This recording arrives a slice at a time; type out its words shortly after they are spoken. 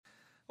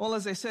Well,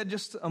 as I said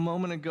just a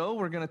moment ago,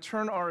 we're going to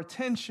turn our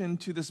attention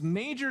to this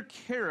major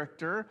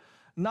character,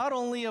 not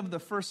only of the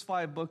first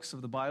 5 books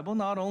of the Bible,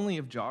 not only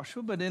of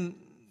Joshua, but in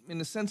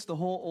a sense, the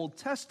whole Old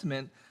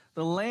Testament,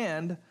 the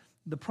land,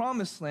 the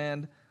promised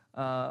land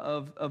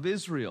of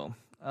Israel.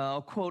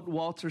 I'll quote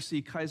Walter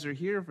C. Kaiser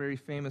here, a very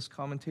famous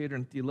commentator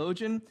and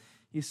theologian.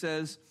 He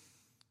says,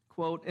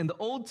 quote, "In the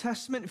Old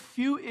Testament,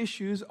 few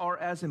issues are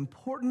as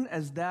important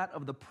as that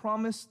of the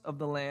promise of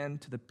the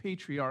land to the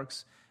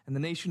patriarchs and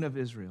the nation of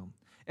Israel.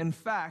 In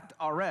fact,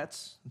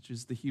 aretz, which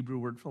is the Hebrew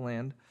word for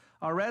land,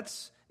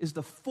 aretz is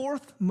the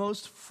 4th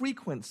most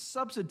frequent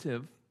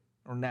substantive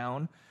or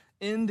noun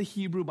in the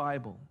Hebrew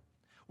Bible.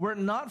 Were it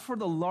not for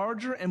the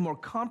larger and more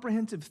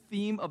comprehensive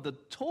theme of the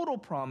total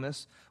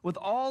promise with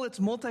all its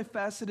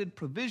multifaceted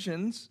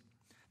provisions,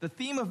 the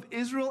theme of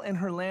Israel and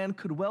her land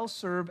could well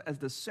serve as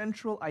the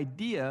central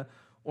idea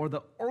or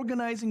the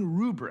organizing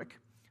rubric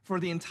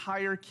for the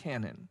entire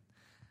canon."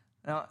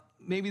 Now,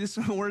 maybe there's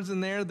some words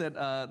in there that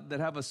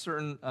have a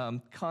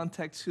certain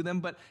context to them,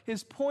 but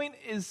his point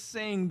is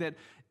saying that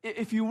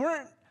if you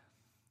weren't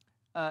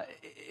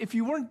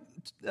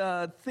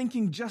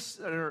thinking just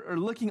or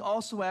looking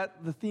also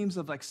at the themes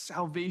of like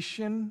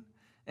salvation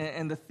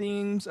and the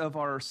themes of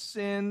our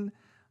sin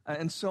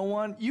and so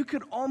on, you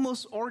could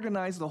almost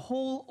organize the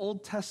whole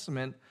Old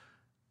Testament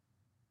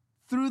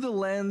through the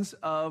lens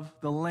of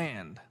the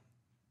land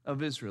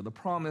of Israel, the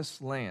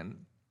promised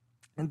land.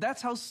 And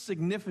that's how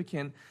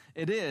significant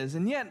it is.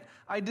 And yet,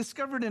 I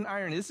discovered an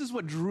irony. This is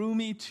what drew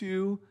me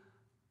to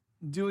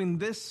doing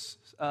this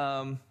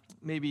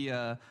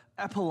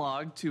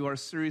epilogue to our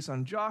series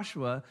on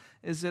Joshua,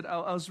 is that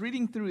I was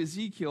reading through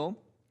Ezekiel,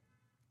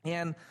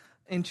 and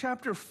in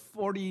chapter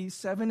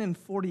 47 and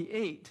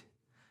 48,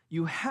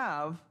 you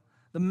have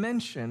the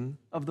mention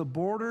of the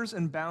borders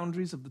and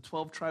boundaries of the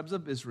 12 tribes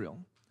of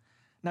Israel.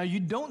 Now, you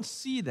don't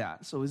see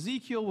that. So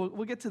Ezekiel,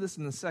 we'll get to this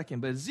in a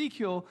second, but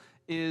Ezekiel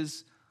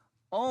is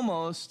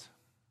almost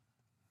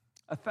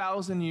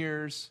 1,000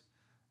 years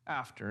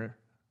after,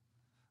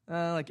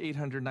 like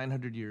 800,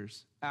 900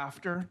 years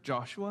after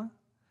Joshua.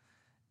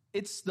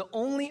 It's the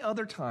only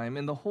other time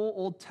in the whole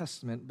Old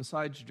Testament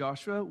besides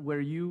Joshua where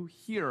you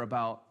hear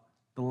about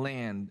the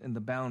land and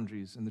the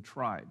boundaries and the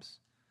tribes.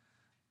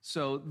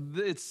 So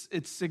it's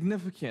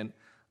significant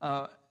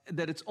that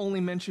it's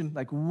only mentioned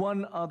like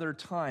one other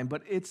time,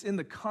 but it's in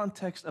the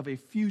context of a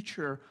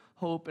future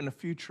hope and a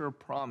future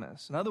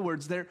promise. In other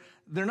words, they're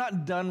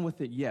not done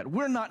with it yet.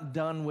 We're not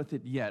done with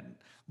it yet.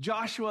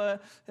 Joshua,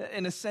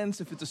 in a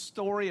sense, if it's a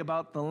story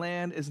about the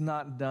land, is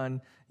not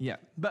done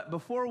yet. But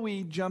before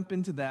we jump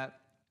into that,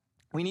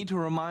 we need to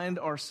remind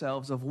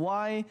ourselves of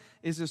why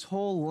is this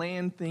whole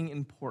land thing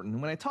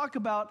important. When I talk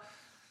about,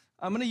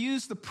 I'm going to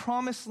use the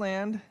promised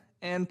land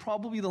and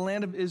probably the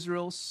land of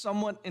Israel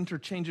somewhat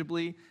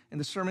interchangeably in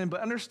the sermon,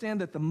 but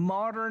understand that the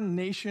modern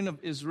nation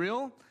of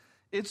Israel,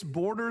 its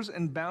borders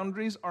and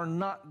boundaries are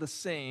not the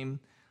same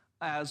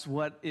as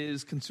what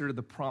is considered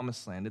the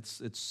promised land.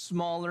 It's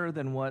smaller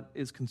than what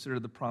is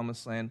considered the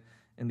promised land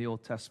in the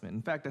Old Testament.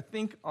 In fact, I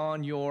think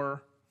on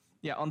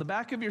the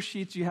back of your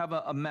sheets you have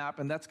a map,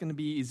 and that's going to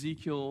be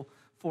Ezekiel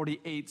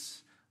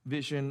 48's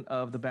vision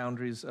of the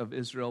boundaries of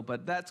Israel,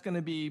 but that's going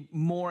to be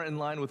more in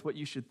line with what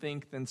you should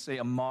think than, say,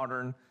 a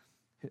modern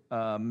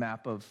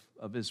map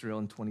of Israel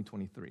in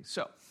 2023.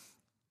 So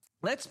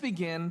let's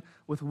begin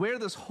with where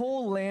this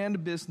whole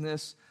land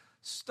business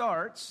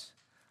starts.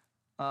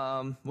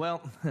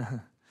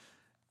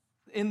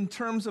 In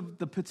terms of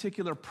the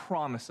particular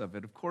promise of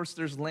it. Of course,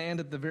 there's land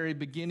at the very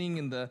beginning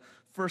in the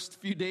first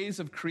few days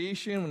of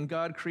creation when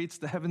God creates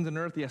the heavens and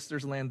earth. Yes,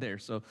 there's land there.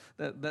 So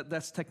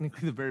that's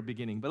technically the very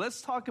beginning. But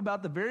let's talk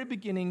about the very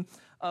beginning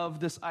of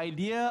this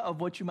idea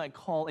of what you might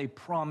call a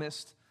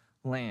promised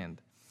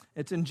land.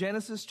 It's in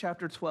Genesis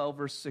chapter 12,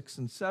 verse 6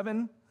 and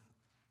 7.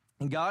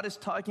 And God is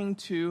talking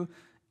to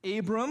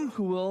Abram,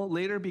 who will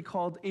later be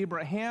called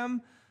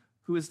Abraham,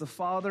 who is the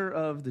father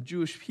of the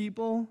Jewish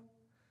people.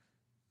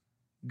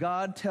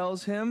 God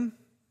tells him,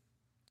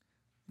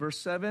 verse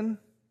 7,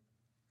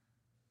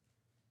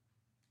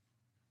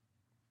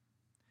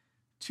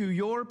 to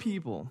your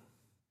people,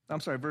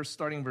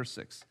 starting verse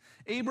 6.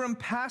 Abram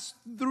passed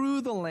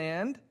through the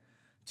land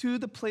to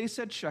the place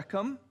at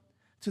Shechem,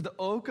 to the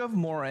oak of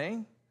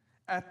Moreh.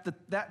 At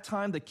that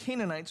time, the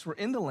Canaanites were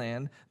in the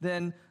land.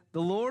 Then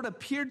the Lord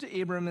appeared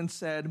to Abram and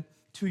said,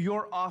 to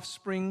your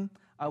offspring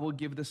I will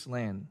give this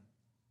land.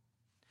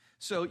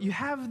 So you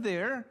have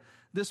there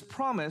this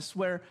promise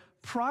where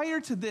prior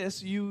to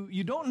this,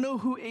 you don't know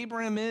who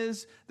Abraham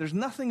is. There's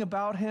nothing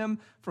about him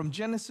from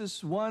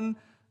Genesis 1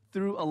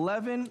 through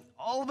 11.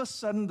 All of a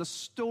sudden, the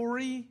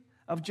story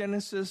of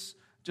Genesis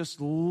just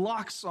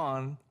locks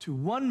on to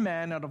one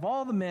man out of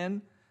all the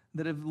men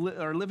that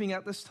are living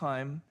at this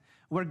time,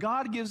 where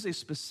God gives a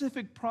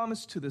specific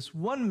promise to this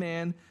one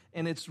man,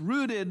 and it's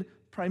rooted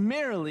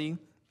primarily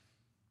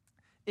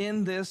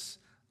in this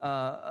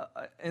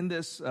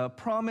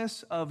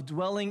promise of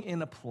dwelling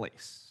in a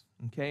place.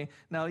 Okay.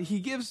 Now he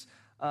gives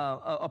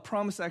a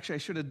promise. Actually, I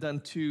should have done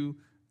 2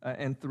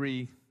 and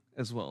 3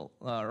 as well,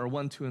 or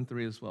 1, 2, and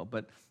 3 as well.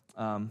 But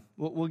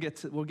We'll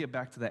get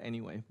back to that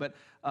anyway. But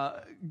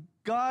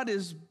God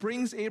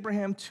brings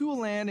Abraham to a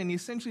land, and he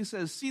essentially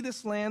says, see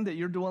this land that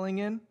you're dwelling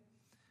in?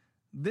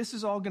 This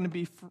is all going to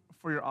be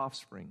for your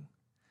offspring.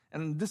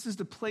 And this is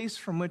the place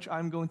from which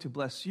I'm going to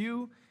bless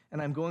you,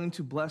 and I'm going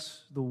to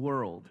bless the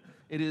world.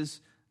 It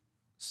is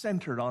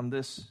centered on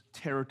this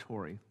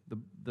territory,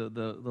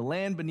 the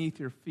land beneath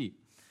your feet.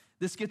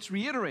 This gets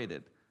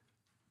reiterated.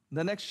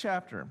 The next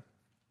chapter,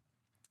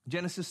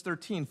 Genesis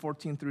 13,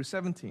 14 through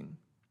 17.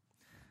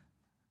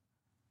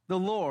 The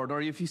Lord,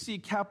 or if you see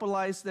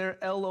capitalized there,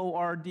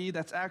 Lord,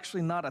 that's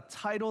actually not a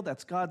title,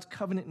 that's God's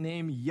covenant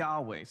name,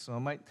 Yahweh. So I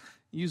might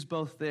use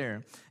both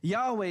there.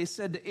 Yahweh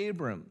said to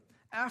Abram,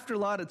 after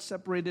Lot had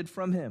separated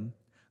from him,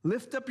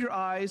 lift up your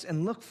eyes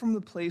and look from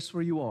the place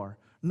where you are,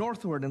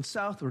 northward and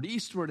southward,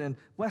 eastward and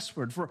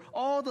westward. For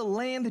all the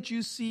land that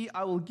you see,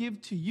 I will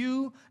give to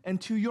you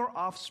and to your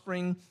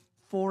offspring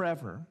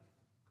forever.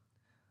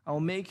 I will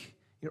make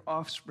your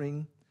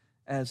offspring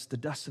as the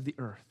dust of the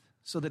earth,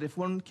 so that if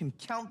one can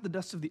count the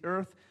dust of the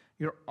earth,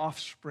 your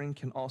offspring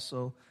can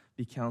also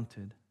be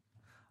counted.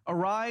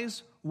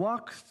 Arise,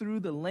 walk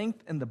through the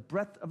length and the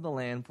breadth of the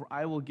land, for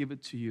I will give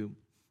it to you.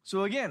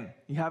 So again,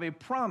 you have a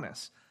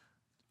promise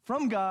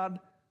from God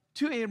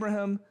to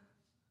Abraham,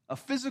 a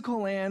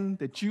physical land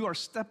that you are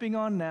stepping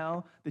on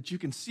now, that you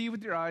can see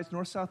with your eyes,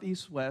 north, south,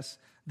 east, west.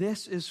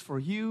 This is for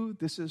you.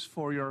 This is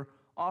for your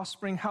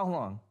offspring. How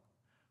long?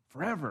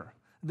 Forever.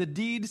 The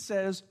deed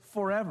says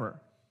forever.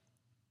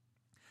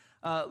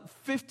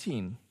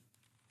 15,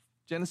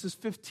 Genesis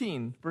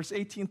 15, verse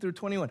 18 through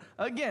 21.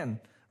 Again,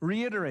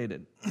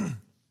 reiterated.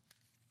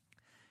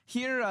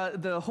 Here,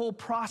 the whole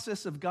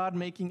process of God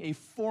making a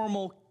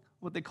formal,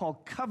 what they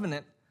call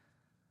covenant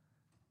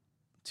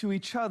to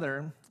each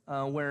other,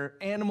 where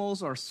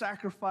animals are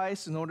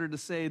sacrificed in order to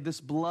say this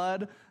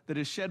blood that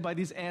is shed by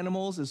these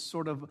animals is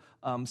sort of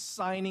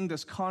signing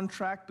this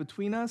contract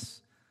between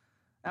us.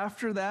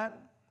 After that,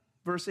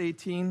 verse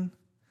 18,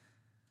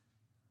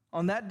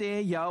 on that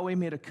day, Yahweh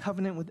made a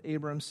covenant with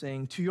Abram,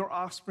 saying, to your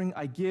offspring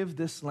I give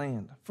this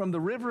land, from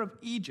the river of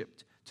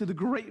Egypt to the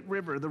great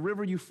river, the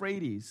river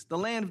Euphrates, the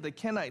land of the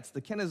Kenites,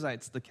 the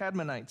Kenizzites, the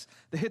Cadmonites,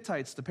 the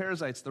Hittites, the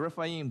Perizzites, the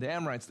Rephaim, the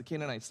Amorites, the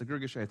Canaanites, the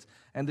Girgashites,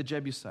 and the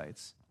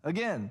Jebusites.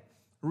 Again,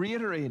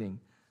 reiterating,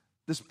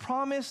 this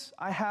promise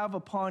I have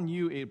upon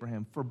you,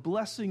 Abraham, for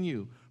blessing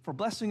you, for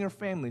blessing your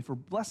family, for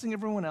blessing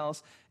everyone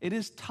else, it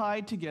is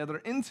tied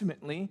together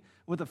intimately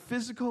with a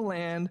physical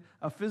land,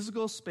 a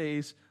physical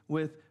space,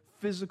 with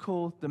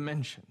physical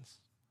dimensions.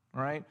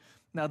 All right?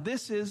 Now,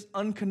 this is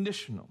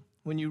unconditional.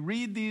 When you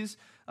read these,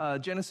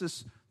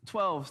 Genesis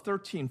 12,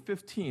 13,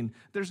 15,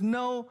 there's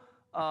no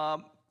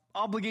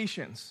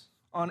obligations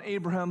on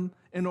Abraham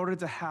in order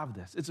to have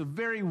this. It's a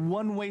very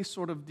one-way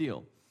sort of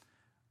deal.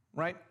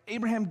 Right?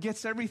 Abraham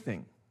gets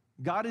everything.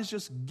 God is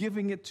just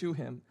giving it to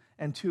him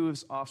and to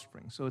his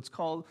offspring. So it's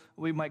called,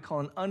 we might call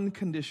an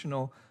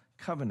unconditional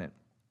covenant.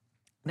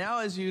 Now,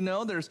 as you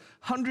know, there's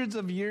hundreds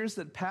of years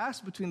that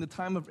pass between the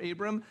time of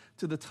Abram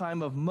to the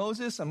time of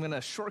Moses. I'm going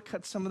to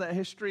shortcut some of that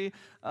history.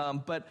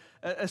 But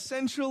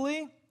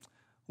essentially,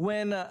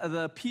 when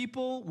the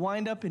people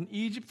wind up in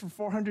Egypt for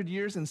 400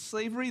 years in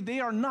slavery,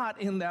 they are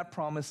not in that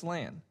promised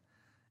land.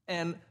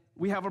 And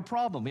we have a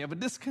problem. We have a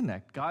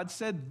disconnect. God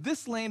said,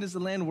 this land is the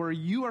land where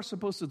you are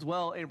supposed to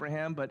dwell,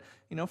 Abraham, but,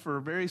 for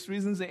various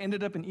reasons, they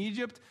ended up in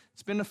Egypt.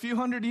 It's been a few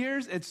hundred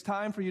years. It's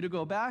time for you to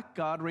go back.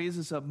 God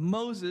raises up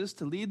Moses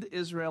to lead the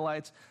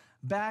Israelites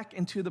back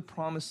into the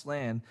promised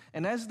land.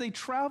 And as they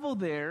travel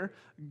there,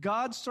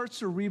 God starts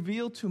to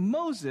reveal to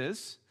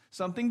Moses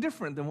something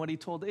different than what he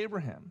told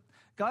Abraham.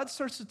 God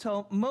starts to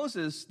tell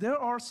Moses, there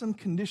are some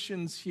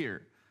conditions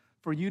here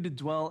for you to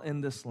dwell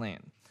in this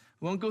land.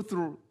 We won't go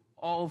through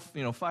all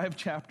 5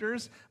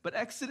 chapters, but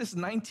Exodus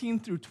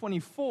 19 through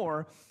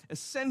 24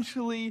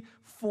 essentially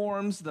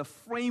forms the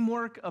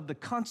framework of the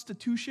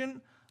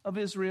constitution of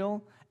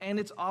Israel and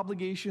its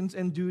obligations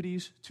and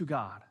duties to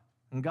God.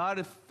 And God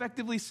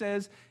effectively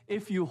says,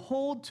 if you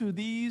hold to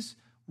these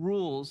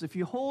rules, if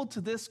you hold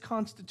to this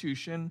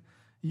constitution,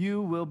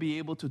 you will be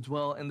able to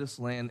dwell in this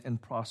land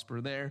and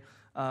prosper there.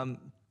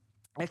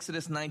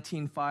 Exodus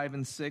 19, 5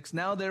 and 6.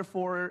 Now,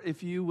 therefore,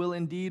 if you will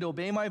indeed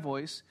obey my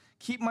voice,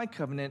 keep my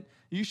covenant,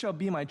 you shall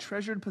be my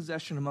treasured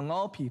possession among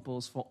all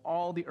peoples, for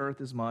all the earth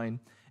is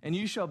mine, and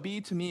you shall be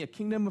to me a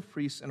kingdom of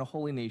priests and a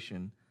holy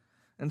nation.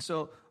 And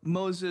so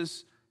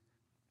Moses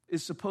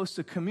is supposed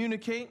to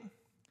communicate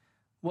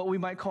what we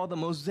might call the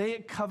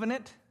Mosaic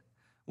covenant,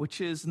 which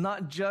is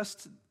not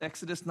just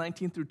Exodus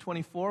 19 through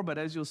 24, but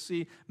as you'll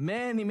see,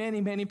 many, many,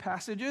 many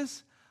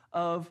passages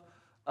of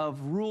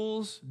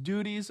rules,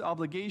 duties,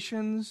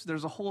 obligations.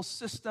 There's a whole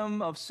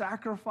system of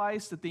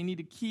sacrifice that they need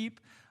to keep.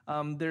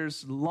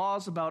 There's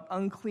laws about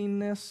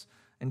uncleanness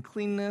and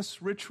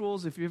cleanness,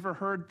 rituals. If you've ever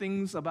heard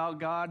things about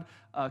God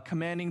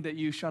commanding that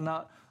you shall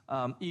not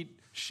eat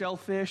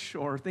shellfish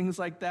or things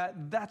like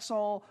that, that's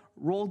all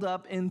rolled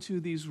up into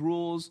these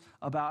rules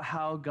about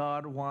how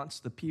God wants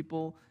the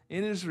people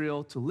in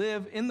Israel to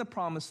live in the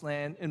promised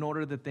land in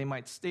order that they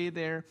might stay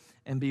there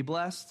and be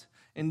blessed.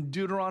 In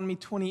Deuteronomy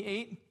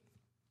 28,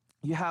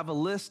 you have a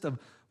list of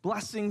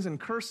blessings and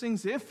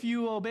cursings. If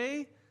you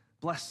obey,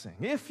 blessing.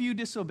 If you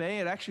disobey,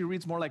 it actually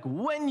reads more like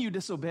when you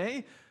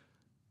disobey,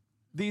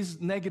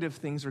 these negative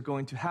things are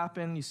going to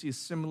happen. You see a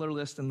similar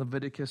list in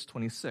Leviticus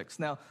 26.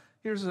 Now,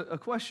 here's a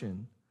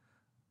question.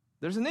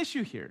 There's an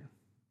issue here.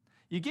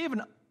 You gave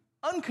an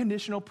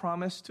unconditional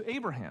promise to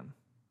Abraham.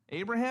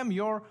 Abraham,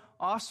 your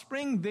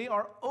offspring, they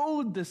are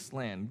owed this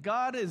land.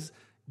 God has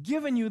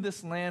given you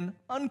this land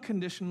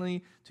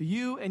unconditionally to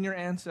you and your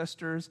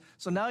ancestors.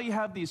 So now you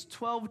have these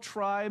 12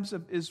 tribes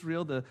of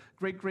Israel, the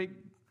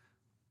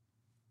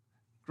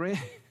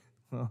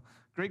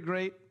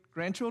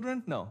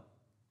great-great-grandchildren? No.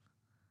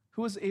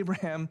 Who was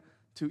Abraham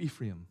to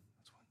Ephraim?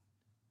 That's one.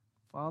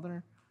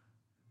 Father,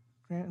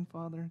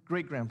 grandfather,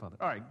 great-grandfather.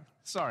 All right,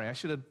 sorry, I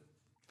should have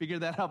figured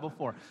that out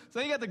before.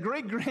 So you got the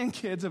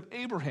great-grandkids of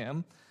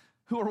Abraham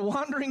who are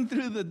wandering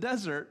through the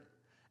desert,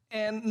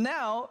 and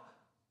now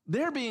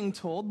they're being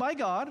told by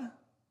God,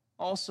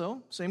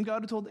 also, same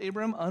God who told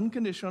Abraham,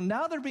 unconditional.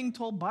 Now they're being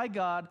told by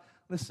God,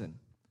 listen,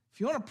 if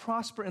you want to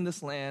prosper in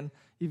this land,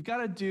 you've got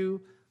to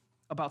do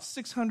about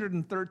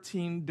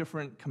 613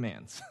 different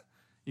commands.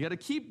 You got to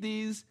keep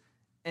these,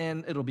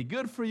 and it'll be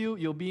good for you.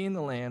 You'll be in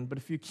the land. But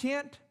if you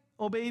can't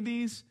obey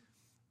these,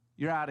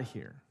 you're out of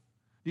here.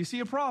 Do you see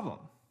a problem?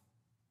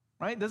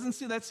 Right? Doesn't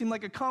that seem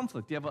like a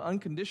conflict? You have an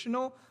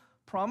unconditional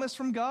promise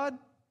from God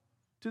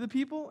to the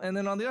people, and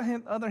then on the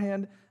other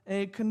hand,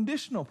 a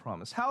conditional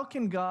promise. How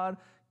can God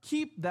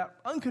keep that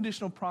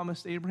unconditional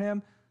promise to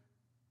Abraham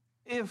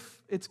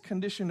if it's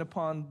conditioned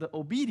upon the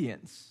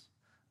obedience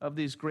of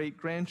these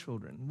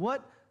great-grandchildren?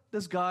 What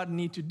does God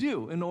need to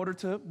do in order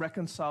to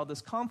reconcile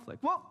this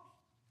conflict? Well,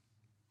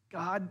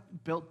 God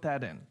built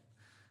that in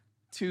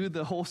to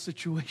the whole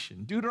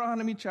situation.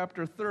 Deuteronomy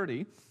chapter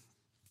 30,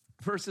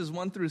 verses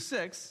 1 through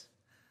 6,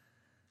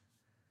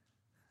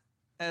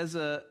 as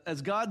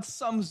God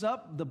sums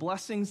up the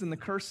blessings and the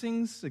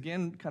cursings,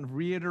 again, kind of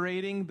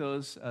reiterating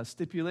those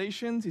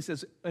stipulations, he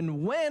says,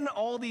 and when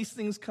all these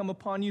things come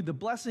upon you, the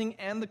blessing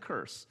and the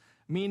curse,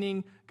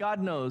 meaning God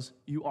knows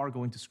you are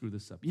going to screw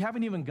this up. You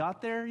haven't even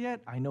got there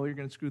yet. I know you're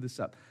going to screw this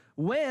up.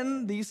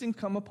 When these things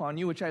come upon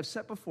you, which I have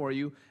set before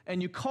you,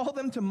 and you call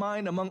them to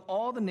mind among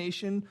all the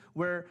nation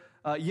where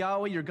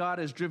Yahweh your God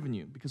has driven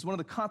you. Because one of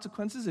the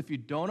consequences, if you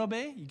don't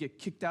obey, you get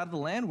kicked out of the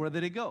land. Where do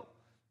they go?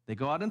 They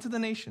go out into the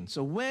nation.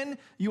 So when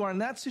you are in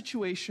that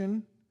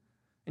situation,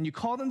 and you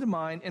call them to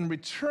mind, and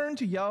return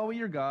to Yahweh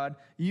your God,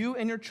 you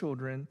and your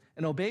children,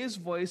 and obey his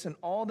voice and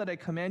all that I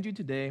command you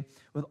today,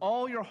 with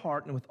all your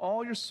heart and with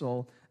all your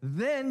soul,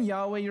 then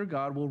Yahweh your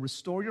God will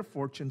restore your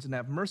fortunes and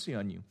have mercy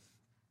on you.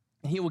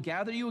 And he will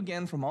gather you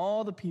again from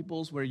all the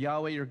peoples where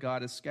Yahweh your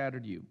God has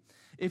scattered you.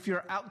 If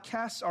your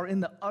outcasts are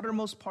in the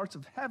uttermost parts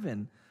of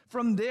heaven,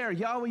 from there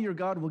Yahweh your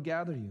God will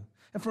gather you,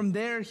 and from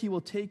there he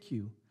will take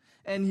you.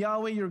 And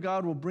Yahweh your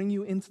God will bring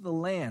you into the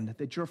land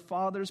that your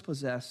fathers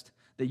possessed,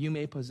 that you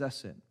may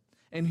possess it.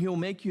 And he'll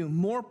make you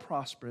more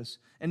prosperous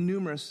and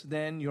numerous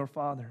than your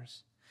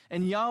fathers.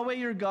 And Yahweh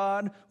your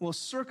God will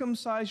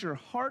circumcise your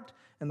heart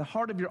and the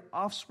heart of your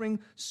offspring,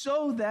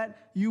 so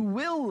that you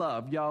will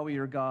love Yahweh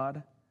your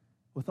God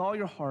with all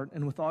your heart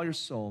and with all your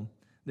soul,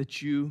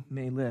 that you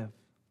may live.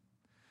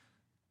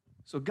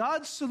 So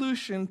God's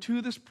solution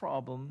to this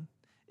problem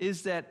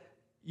is that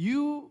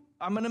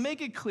I'm going to make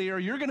it clear,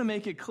 you're going to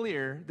make it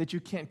clear that you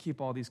can't keep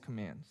all these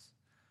commands.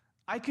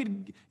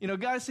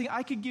 God is saying,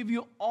 I could give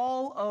you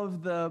all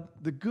of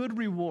the good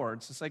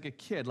rewards. It's like a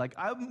kid. Like,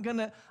 I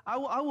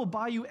will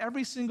buy you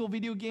every single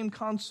video game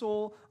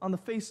console on the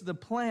face of the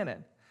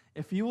planet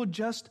if you will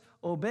just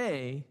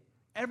obey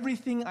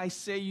everything I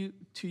say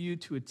to you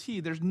to a T.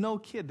 There's no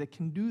kid that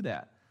can do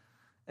that.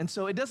 And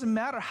so it doesn't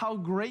matter how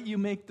great you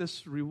make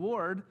this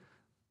reward.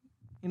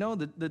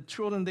 The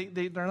children,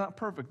 they're not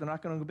perfect. They're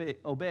not going to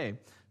obey.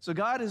 So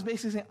God is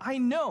basically saying, I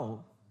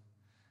know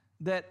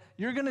that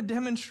you're going to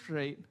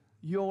demonstrate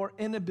your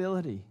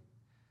inability.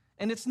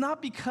 And it's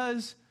not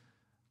because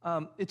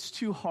it's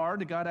too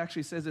hard. God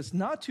actually says it's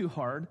not too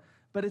hard,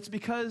 but it's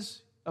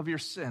because of your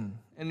sin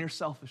and your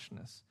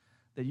selfishness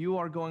that you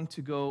are going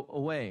to go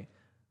away.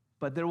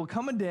 But there will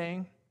come a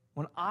day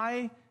when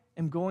I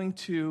am going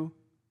to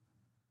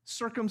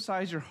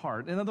circumcise your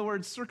heart. In other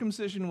words,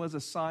 circumcision was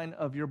a sign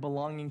of your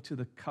belonging to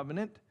the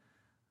covenant.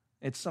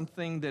 It's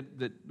something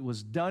that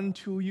was done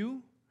to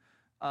you,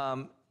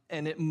 and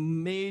it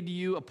made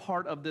you a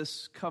part of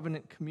this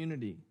covenant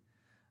community.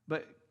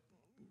 But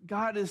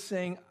God is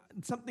saying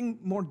something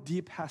more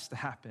deep has to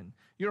happen.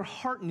 Your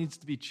heart needs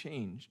to be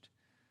changed.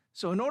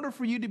 So in order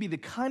for you to be the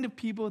kind of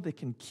people that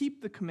can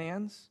keep the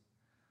commands,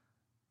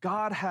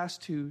 God has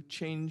to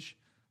change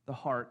the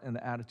heart and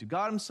the attitude.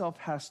 God himself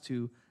has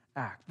to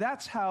act.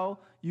 That's how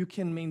you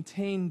can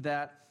maintain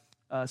that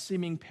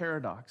seeming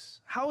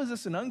paradox. How is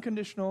this an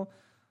unconditional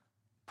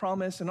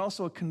promise and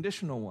also a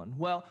conditional one?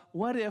 Well,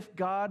 what if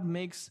God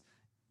makes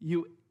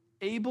you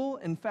able,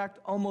 in fact,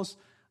 almost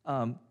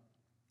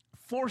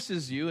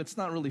forces you? It's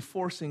not really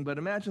forcing, but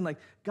imagine like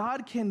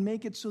God can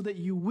make it so that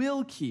you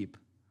will keep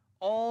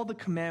all the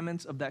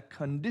commandments of that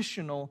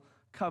conditional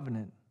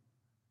covenant.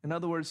 In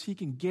other words, he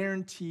can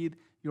guarantee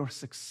your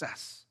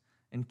success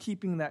in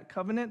keeping that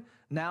covenant.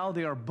 Now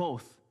they are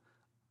both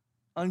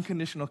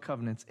unconditional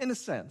covenants, in a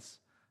sense,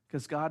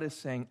 because God is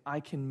saying, I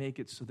can make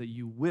it so that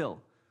you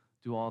will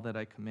do all that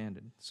I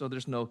commanded. So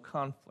there's no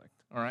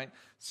conflict, all right?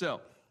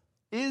 So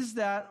is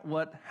that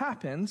what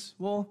happens?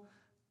 Well,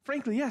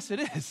 frankly, yes, it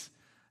is.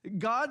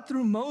 God,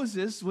 through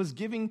Moses, was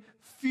giving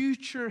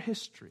future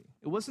history.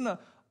 It wasn't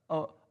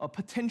a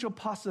potential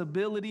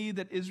possibility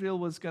that Israel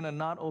was going to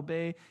not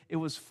obey. It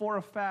was for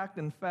a fact.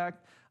 In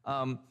fact,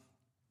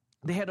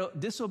 they had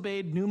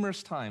disobeyed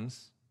numerous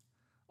times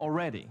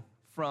already.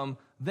 From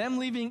them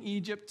leaving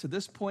Egypt to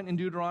this point in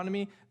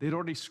Deuteronomy, they'd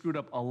already screwed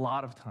up a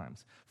lot of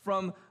times.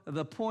 From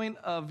the point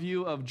of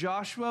view of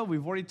Joshua,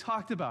 we've already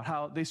talked about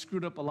how they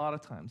screwed up a lot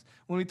of times.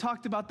 When we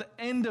talked about the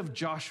end of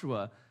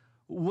Joshua,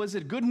 was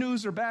it good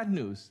news or bad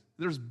news?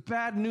 There's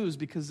bad news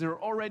because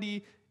they're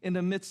already in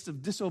the midst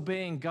of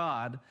disobeying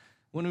God.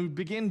 When we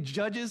begin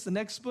Judges, the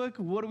next book,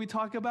 what do we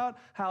talk about?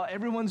 How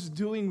everyone's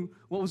doing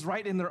what was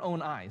right in their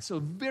own eyes. So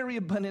very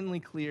abundantly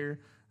clear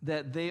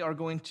that they are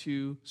going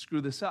to screw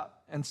this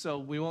up. And so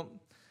we won't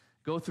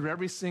go through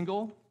every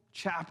single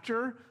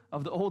chapter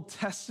of the Old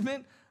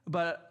Testament,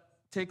 but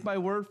take my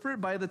word for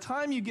it. By the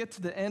time you get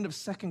to the end of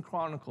 2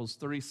 Chronicles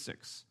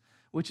 36,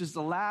 which is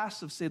the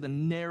last of, say, the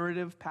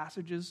narrative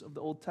passages of the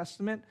Old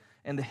Testament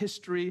and the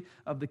history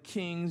of the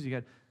kings, you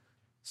got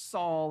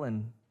Saul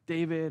and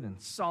David and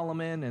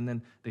Solomon, and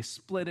then they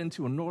split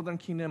into a northern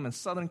kingdom and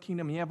southern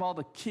kingdom. You have all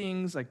the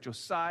kings like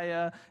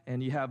Josiah,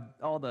 and you have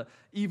all the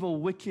evil,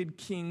 wicked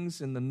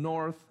kings in the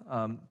north,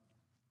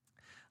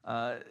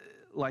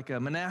 like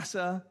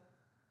Manasseh.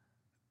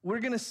 We're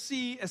going to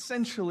see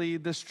essentially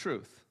this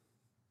truth.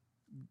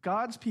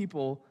 God's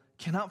people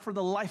cannot for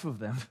the life of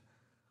them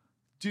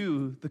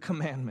do the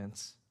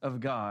commandments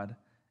of God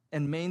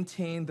and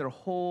maintain their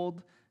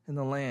hold in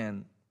the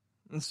land.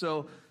 And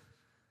so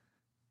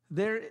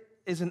there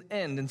is an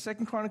end. In 2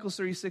 Chronicles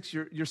 36,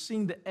 you're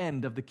seeing the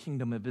end of the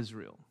kingdom of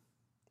Israel.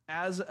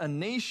 As a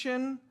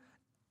nation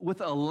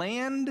with a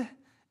land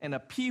and a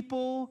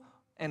people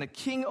and a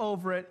king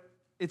over it,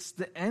 it's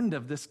the end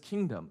of this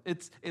kingdom.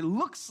 It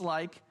looks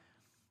like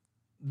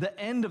the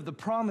end of the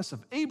promise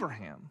of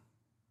Abraham.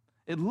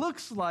 It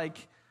looks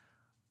like,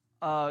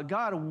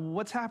 God,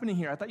 what's happening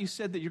here? I thought you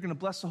said that you're going to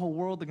bless the whole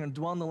world. They're going to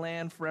dwell in the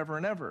land forever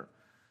and ever.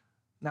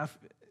 Now,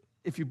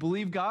 if you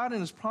believe God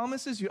and his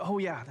promises, oh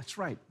yeah, that's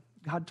right.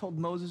 God told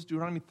Moses,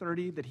 Deuteronomy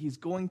 30, that he's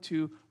going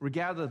to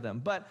regather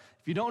them. But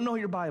if you don't know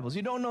your Bibles,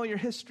 you don't know your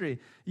history,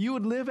 you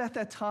would live at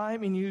that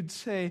time and you'd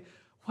say,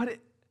 what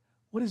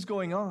is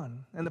going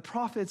on? And the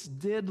prophets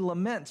did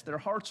lament. Their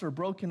hearts were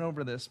broken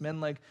over this,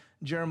 men like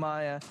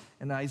Jeremiah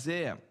and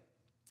Isaiah.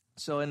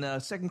 So in 2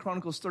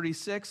 Chronicles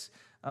 36,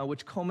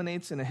 which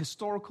culminates in a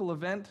historical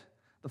event,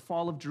 the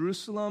fall of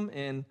Jerusalem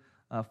in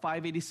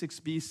 586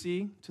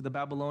 BC to the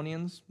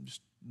Babylonians.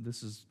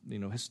 This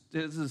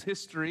is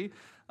history.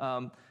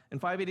 In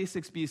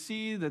 586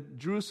 BC,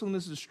 Jerusalem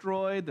is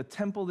destroyed, the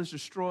temple is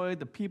destroyed,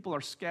 the people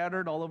are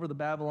scattered all over the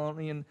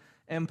Babylonian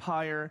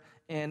Empire,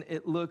 and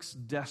it looks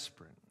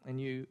desperate.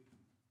 And you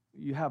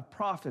have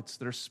prophets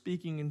that are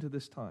speaking into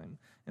this time.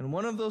 And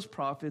one of those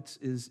prophets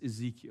is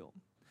Ezekiel.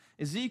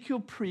 Ezekiel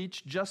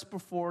preached just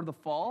before the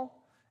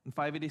fall in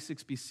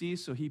 586 BC,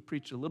 so he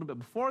preached a little bit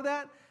before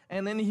that,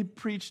 and then he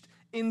preached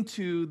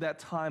into that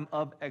time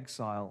of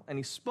exile, and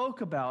he spoke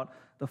about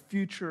the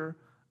future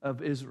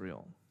of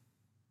Israel.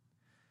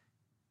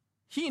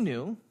 He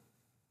knew,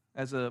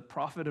 as a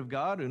prophet of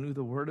God who knew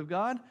the word of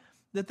God,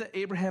 that the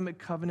Abrahamic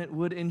covenant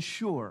would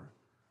ensure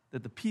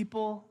that the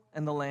people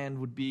and the land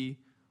would be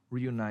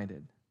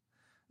reunited.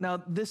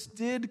 Now, this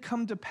did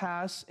come to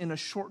pass in a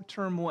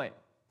short-term way.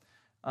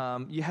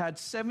 You had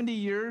 70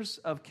 years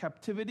of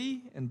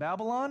captivity in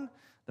Babylon.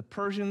 The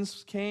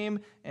Persians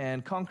came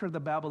and conquered the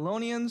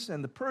Babylonians,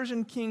 and the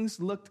Persian kings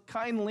looked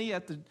kindly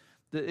at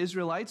the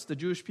Israelites, the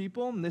Jewish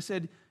people, and they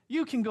said,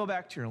 you can go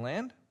back to your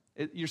land.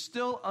 You're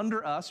still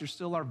under us. You're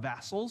still our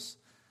vassals.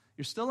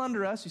 You're still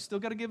under us. You still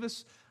got to give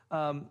us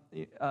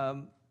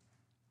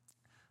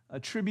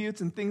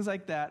tributes and things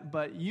like that,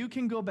 but you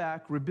can go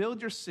back, rebuild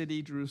your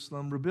city,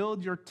 Jerusalem,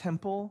 rebuild your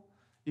temple.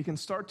 You can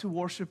start to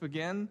worship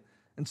again.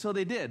 And so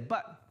they did,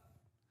 but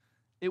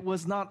it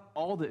was not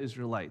all the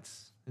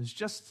Israelites. It was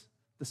just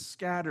the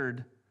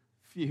scattered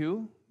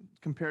few,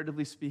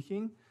 comparatively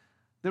speaking.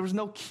 There was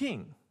no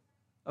king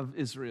of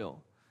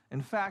Israel.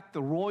 In fact,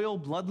 the royal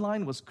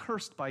bloodline was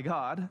cursed by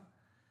God,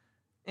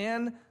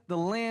 and the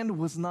land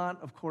was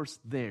not, of course,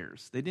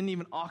 theirs. They didn't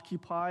even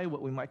occupy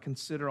what we might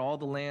consider all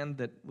the land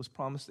that was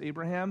promised to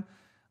Abraham.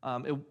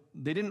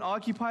 They didn't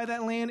occupy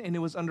that land, and it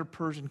was under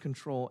Persian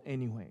control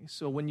anyway.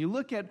 So when you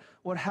look at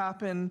what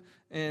happened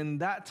in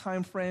that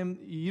time frame,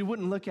 you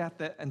wouldn't look at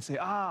that and say,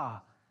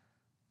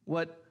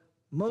 what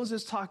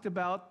Moses talked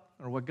about,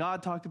 or what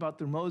God talked about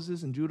through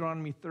Moses in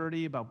Deuteronomy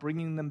 30 about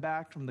bringing them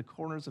back from the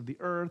corners of the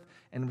earth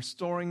and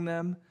restoring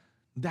them,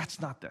 that's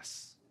not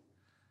this.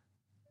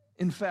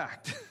 In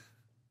fact,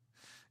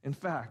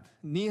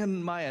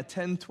 Nehemiah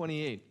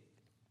 10:28.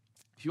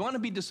 If you want to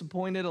be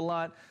disappointed a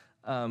lot,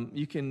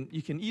 You can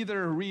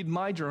either read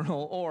my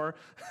journal or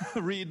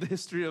read the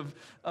history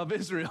of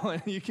Israel,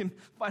 and you can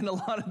find a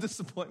lot of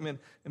disappointment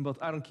in both.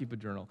 I don't keep a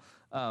journal,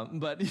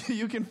 but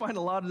you can find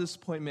a lot of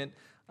disappointment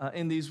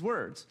in these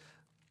words.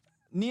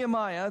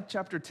 Nehemiah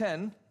chapter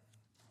 10.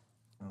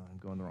 Oh, I'm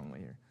going the wrong way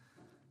here.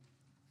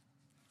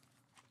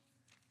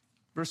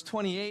 Verse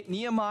 28,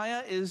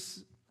 Nehemiah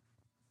is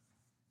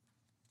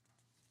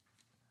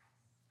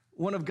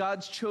one of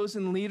God's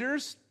chosen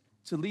leaders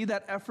to lead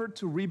that effort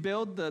to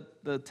rebuild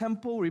the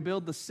temple,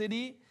 rebuild the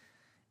city.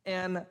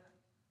 And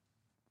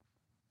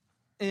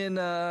in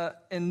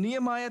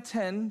Nehemiah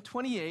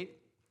 10:28,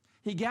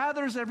 he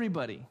gathers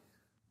everybody.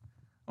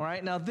 All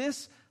right, now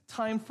this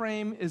time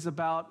frame is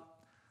about,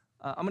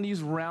 I'm going to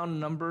use round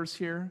numbers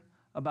here,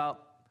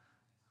 about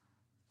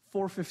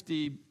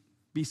 450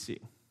 BC.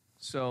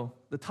 So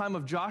the time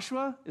of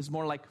Joshua is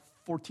more like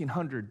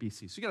 1400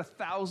 BC. So you got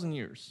 1,000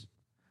 years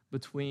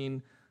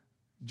between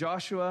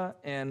Joshua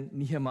and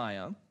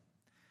Nehemiah.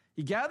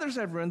 He gathers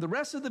everyone, the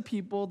rest of the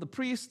people, the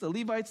priests, the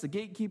Levites, the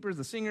gatekeepers,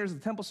 the singers, the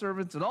temple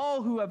servants, and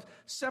all who have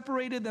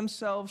separated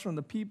themselves from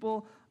the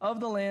people of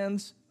the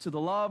lands to the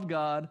law of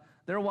God,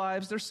 their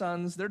wives, their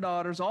sons, their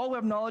daughters, all who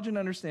have knowledge and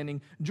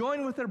understanding,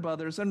 join with their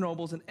brothers and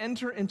nobles and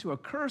enter into a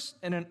curse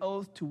and an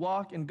oath to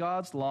walk in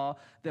God's law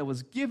that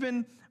was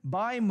given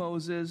by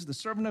Moses, the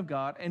servant of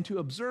God, and to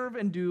observe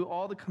and do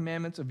all the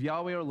commandments of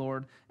Yahweh our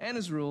Lord and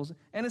his rules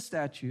and his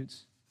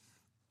statutes.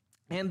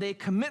 And they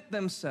commit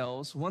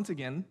themselves, once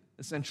again,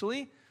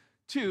 essentially,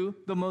 to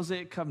the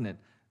Mosaic covenant.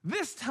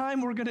 This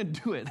time we're going to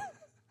do it.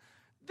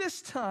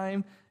 This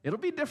time it'll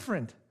be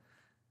different.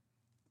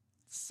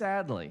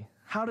 Sadly,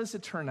 how does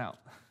it turn out?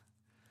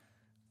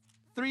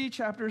 3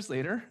 chapters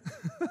later,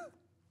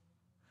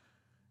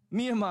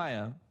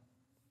 Nehemiah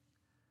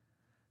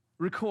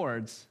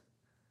records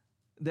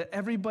that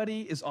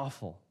everybody is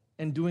awful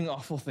and doing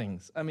awful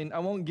things. I mean, I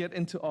won't get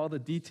into all the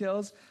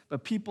details,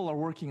 but people are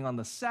working on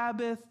the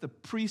Sabbath. The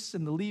priests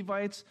and the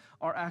Levites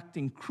are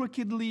acting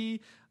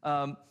crookedly.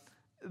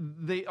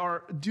 They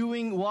are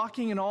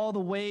walking in all the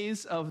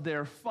ways of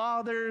their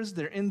fathers.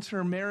 They're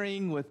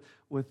intermarrying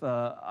with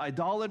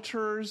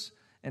idolaters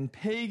and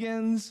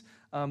pagans.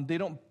 They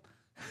don't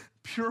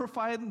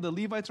purify them. The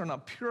Levites are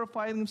not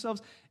purifying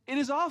themselves. It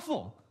is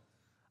awful.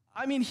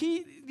 I mean,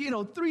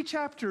 3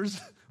 chapters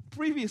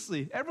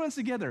previously, everyone's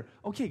together.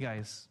 Okay,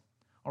 guys,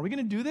 are we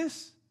going to do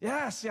this?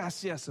 Yes,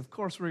 of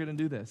course we're going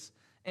to do this.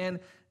 And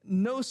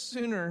no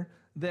sooner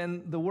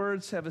than the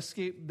words have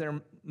escaped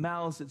their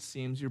mouths, it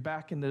seems, you're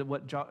back into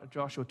what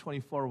Joshua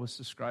 24 was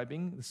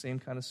describing, the same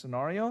kind of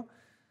scenario.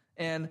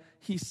 And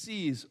he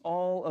sees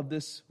all of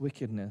this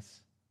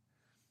wickedness.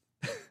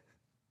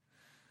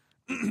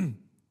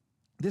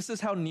 This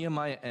is how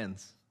Nehemiah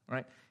ends,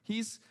 right?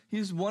 He's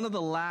one of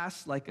the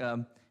last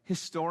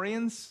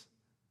historians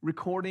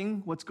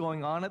recording what's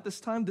going on at this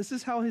time. This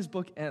is how his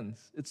book ends.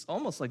 It's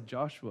almost like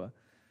Joshua.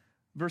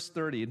 Verse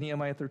 30,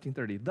 Nehemiah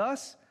 13:30.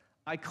 Thus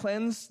I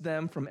cleansed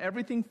them from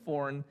everything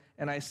foreign,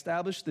 and I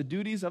established the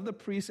duties of the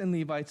priests and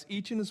Levites,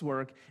 each in his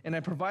work, and I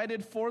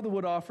provided for the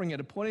wood offering at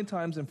appointed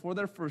times and for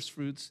their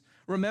firstfruits.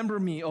 Remember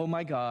me, O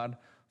my God,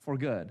 for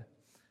good.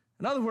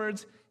 In other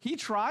words, he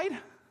tried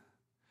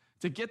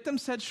to get them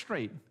set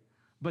straight,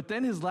 but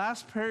then his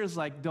last prayer is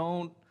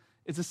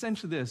it's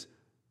essentially this: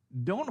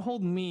 don't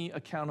hold me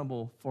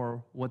accountable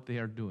for what they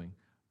are doing.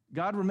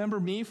 God, remember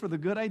me for the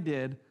good I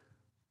did,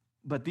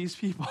 but these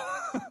people,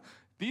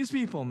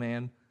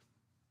 man,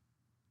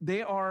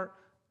 they are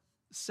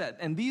set.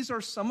 And these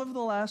are some of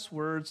the last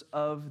words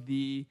of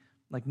the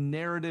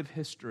narrative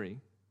history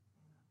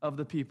of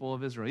the people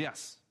of Israel.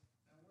 Yes?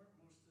 And weren't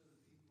most of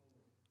the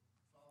people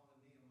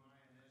following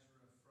Nehemiah and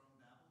Ezra from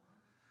Babylon?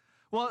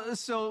 Well,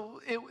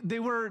 so they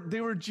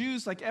were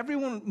Jews.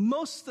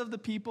 Most of the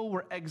people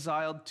were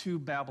exiled to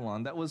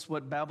Babylon. That was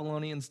what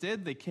Babylonians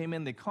did. They came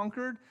in, they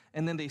conquered,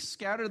 and then they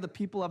scattered the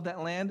people of that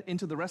land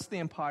into the rest of the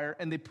empire,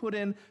 and they put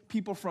in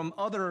people from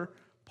other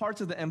parts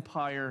of the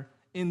empire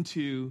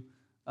into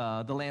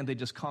the land they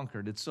just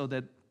conquered. It's so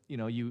that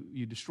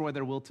you destroy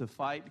their will to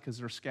fight because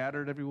they're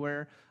scattered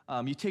everywhere.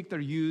 You take their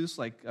youths,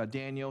 like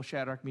Daniel,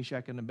 Shadrach,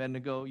 Meshach, and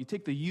Abednego. You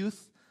take the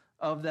youth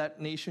of that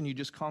nation you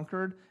just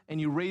conquered, and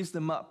you raise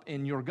them up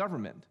in your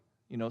government.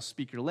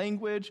 Speak your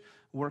language,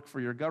 work for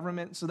your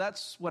government. So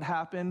that's what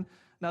happened.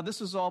 Now,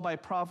 this was all by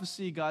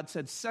prophecy. God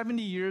said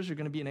 70 years you're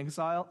going to be in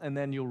exile, and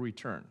then you'll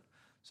return.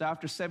 So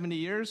after 70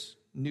 years,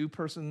 new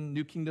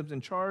kingdom's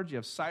in charge. You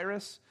have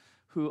Cyrus,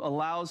 who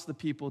allows the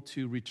people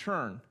to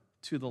return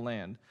to the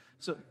land.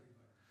 So,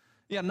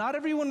 yeah, not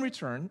everyone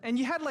returned. And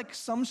you had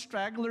some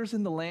stragglers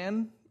in the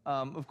land.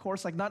 Of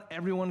course, not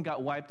everyone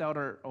got wiped out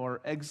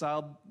or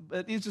exiled,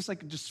 but it's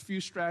just few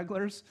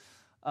stragglers.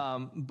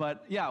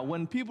 But yeah,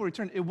 when people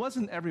returned, it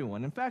wasn't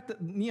everyone. In fact,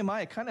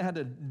 Nehemiah kind of had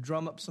to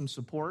drum up some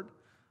support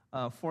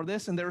for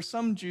this. And there were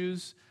some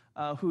Jews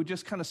who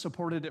just kind of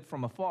supported it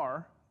from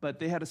afar, but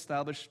they had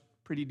established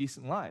pretty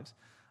decent lives.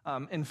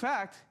 In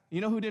fact,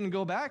 who didn't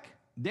go back?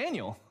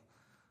 Daniel.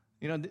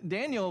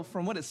 Daniel,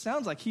 from what it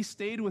sounds like, he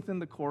stayed within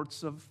the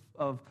courts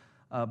of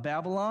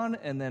Babylon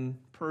and then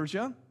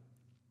Persia.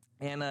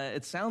 And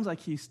it sounds like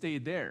he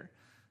stayed there.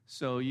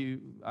 So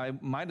I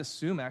might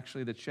assume,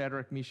 actually, that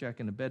Shadrach, Meshach,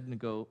 and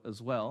Abednego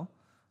as well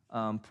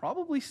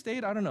probably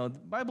stayed. I don't know. The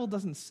Bible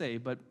doesn't say,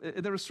 but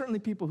there were certainly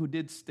people who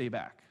did stay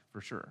back, for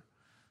sure.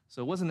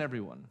 So it wasn't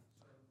everyone.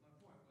 So my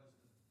point was that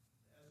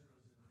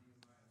Ezra's and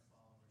Nehemiah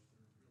followers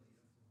were really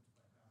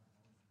influenced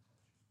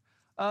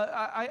by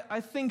Babylonian culture.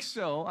 I think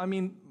so. I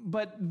mean,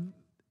 but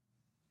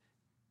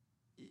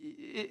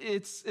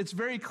it's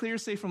very clear,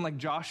 say, from like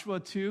Joshua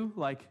too,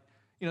 like,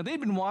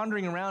 they'd been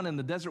wandering around in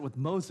the desert with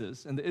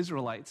Moses and the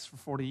Israelites for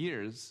 40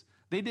 years.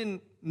 They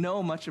didn't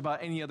know much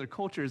about any other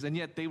cultures, and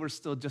yet they were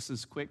still just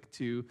as quick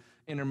to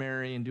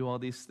intermarry and do all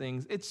these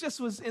things. It just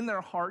was in their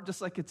heart,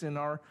 just like it's in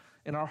our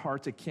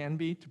hearts, it can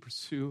be, to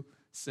pursue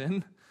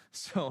sin.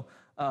 So,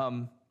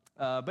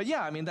 but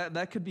yeah, I mean,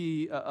 that could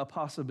be a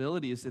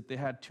possibility, is that they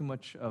had too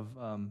much of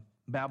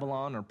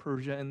Babylon or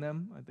Persia in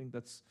them. I think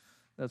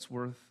that's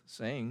worth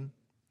saying.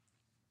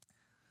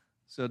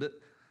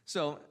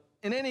 So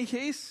in any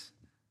case,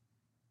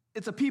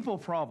 it's a people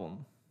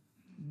problem.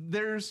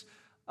 There's,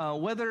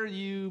 whether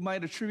you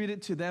might attribute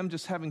it to them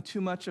just having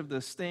too much of the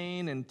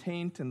stain and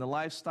taint and the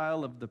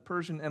lifestyle of the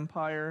Persian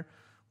Empire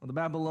or the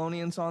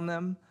Babylonians on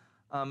them,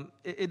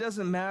 it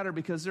doesn't matter,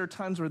 because there are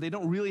times where they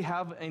don't really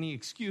have any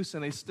excuse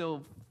and they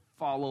still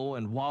follow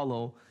and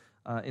wallow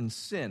in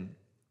sin.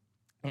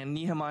 And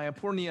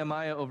poor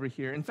Nehemiah over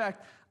here. In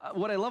fact,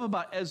 what I love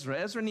about Ezra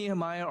and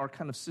Nehemiah are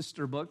kind of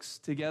sister books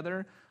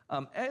together.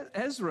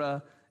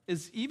 Ezra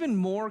is even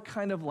more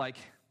kind of like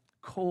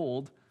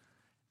cold.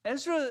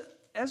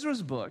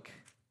 Ezra's book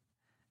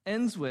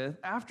ends with,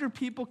 after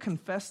people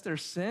confess their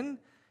sin,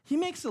 he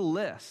makes a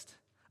list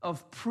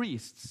of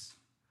priests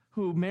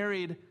who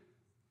married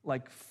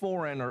like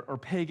foreign or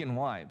pagan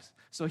wives.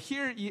 So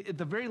here,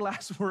 the very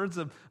last words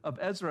of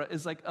Ezra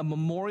is like a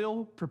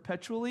memorial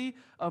perpetually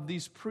of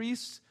these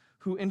priests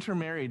who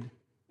intermarried,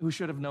 who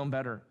should have known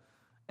better.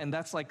 And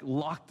that's like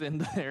locked in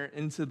there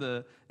into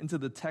the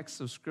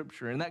text of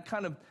Scripture. And that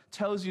kind of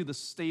tells you the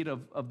state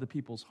of the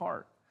people's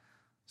heart.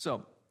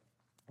 So,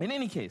 in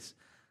any case,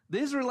 the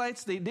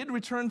Israelites, they did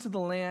return to the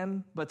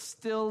land, but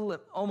still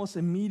almost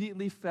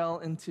immediately fell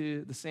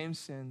into the same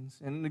sins.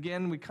 And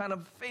again, we kind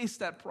of face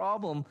that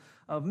problem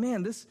of,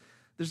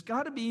 there's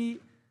got to be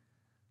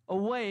a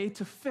way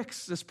to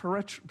fix this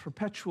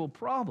perpetual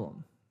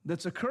problem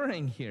that's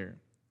occurring here.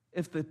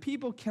 If the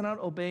people cannot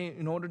obey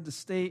in order to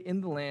stay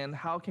in the land,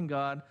 how can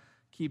God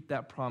keep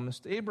that promise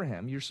to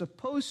Abraham? You're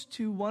supposed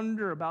to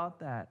wonder about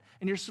that.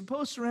 And you're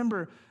supposed to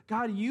remember,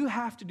 God, you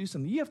have to do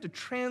something. You have to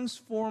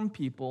transform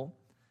people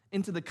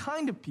into the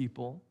kind of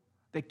people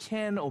that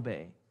can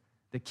obey,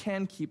 that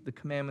can keep the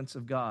commandments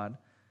of God.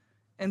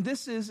 And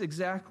this is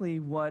exactly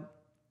what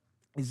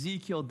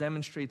Ezekiel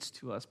demonstrates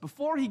to us.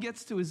 Before he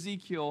gets to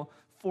Ezekiel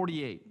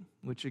 48,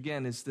 which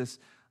again is this,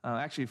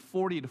 actually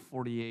 40 to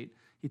 48,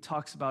 he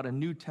talks about a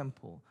new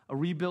temple, a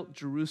rebuilt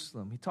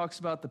Jerusalem. He talks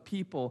about the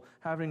people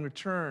having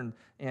returned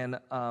and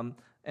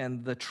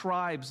the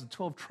tribes, the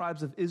 12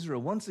 tribes of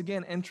Israel, once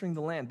again entering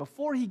the land.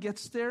 Before he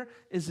gets there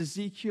is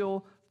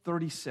Ezekiel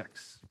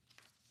 36.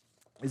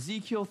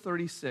 Ezekiel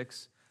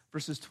 36,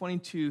 verses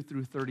 22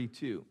 through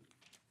 32.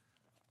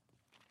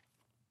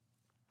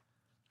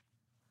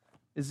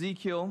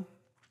 Ezekiel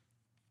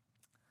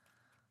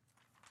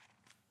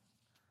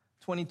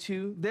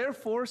 22,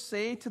 therefore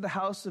say to the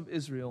house of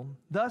Israel,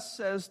 thus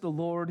says the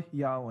Lord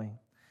Yahweh,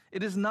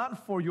 it is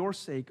not for your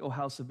sake, O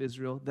house of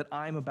Israel, that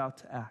I am about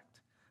to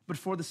act, but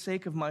for the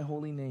sake of my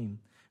holy name,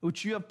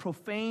 which you have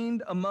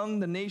profaned among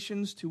the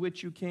nations to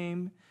which you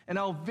came, and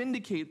I'll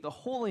vindicate the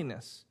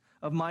holiness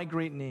of my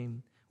great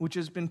name, which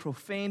has been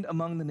profaned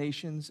among the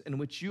nations, and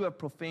which you have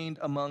profaned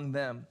among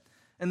them.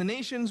 And the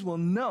nations will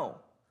know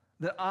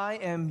that I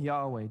am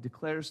Yahweh,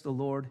 declares the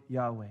Lord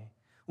Yahweh,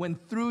 when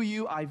through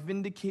you I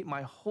vindicate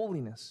my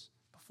holiness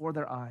before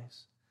their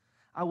eyes.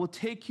 I will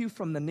take you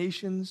from the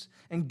nations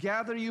and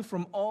gather you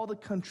from all the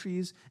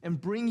countries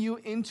and bring you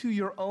into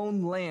your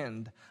own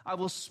land. I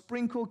will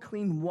sprinkle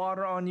clean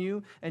water on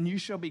you, and you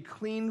shall be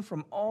clean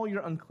from all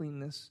your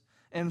uncleanness,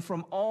 and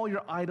from all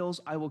your idols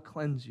I will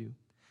cleanse you.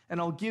 And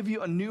I'll give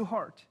you a new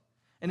heart,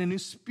 and a new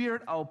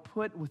spirit I'll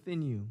put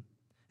within you.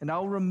 And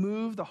I'll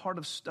remove the heart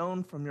of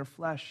stone from your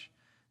flesh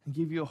and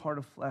give you a heart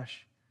of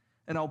flesh.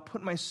 And I'll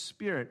put my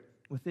spirit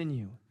within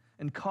you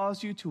and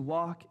cause you to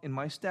walk in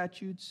my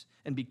statutes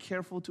and be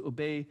careful to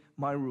obey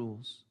my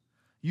rules.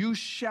 You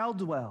shall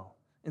dwell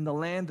in the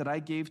land that I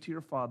gave to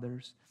your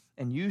fathers,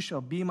 and you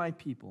shall be my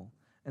people,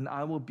 and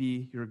I will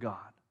be your God.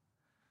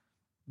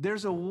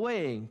 There's a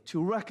way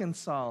to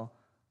reconcile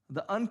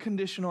the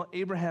unconditional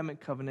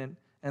Abrahamic covenant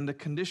and the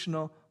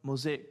conditional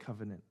Mosaic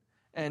covenant.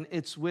 And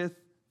it's with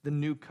the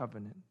new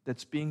covenant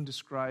that's being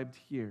described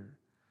here.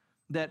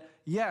 That,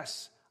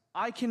 yes,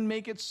 I can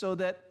make it so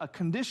that a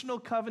conditional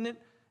covenant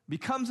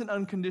becomes an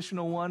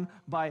unconditional one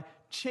by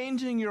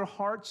changing your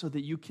heart so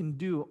that you can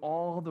do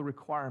all the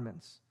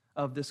requirements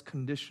of this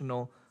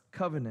conditional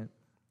covenant.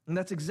 And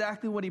that's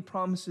exactly what he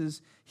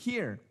promises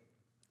here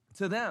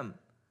to them.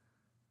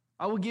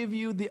 I will give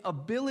you the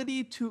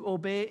ability to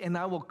obey, and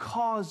I will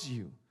cause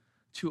you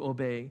to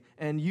obey,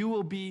 and you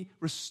will be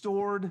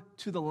restored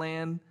to the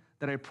land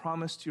that I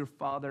promised to your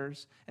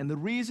fathers. And the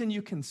reason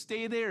you can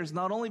stay there is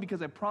not only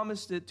because I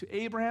promised it to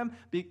Abraham,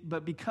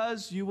 but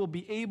because you will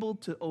be able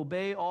to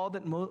obey all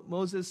that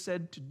Moses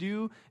said to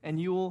do, and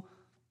you will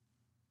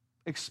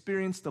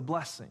experience the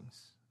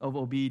blessings of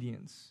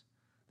obedience.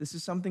 This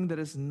is something that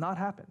has not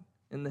happened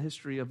in the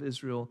history of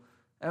Israel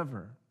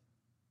ever.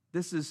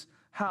 This is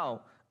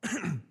how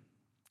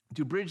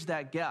to bridge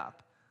that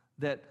gap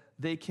that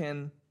they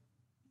can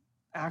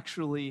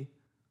actually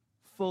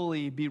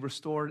fully be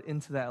restored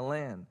into that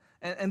land.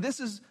 And this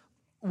is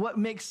what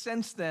makes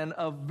sense then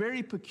of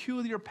very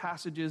peculiar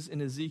passages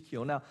in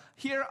Ezekiel. Now,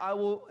 here I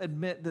will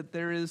admit that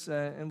there is,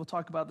 and we'll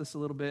talk about this a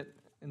little bit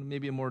in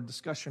maybe a more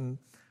discussion.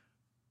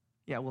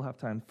 Yeah, we'll have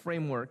time.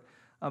 Framework.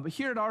 But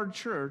here at our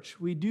church,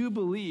 we do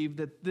believe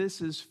that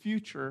this is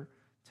future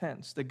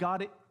tense, that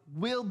God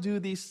will do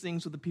these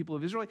things with the people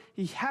of Israel.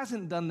 He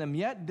hasn't done them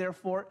yet,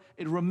 therefore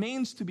it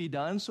remains to be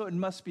done, so it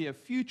must be a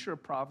future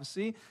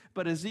prophecy.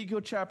 But Ezekiel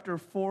chapter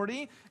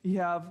 40, you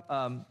have,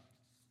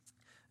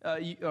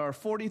 or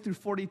 40 through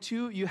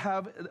 42, you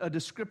have a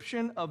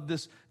description of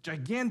this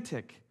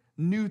gigantic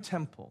new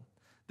temple.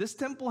 This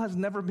temple has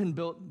never been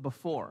built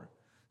before.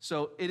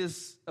 So it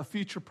is a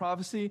future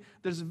prophecy.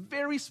 There's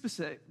very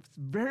specific,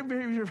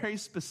 very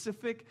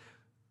specific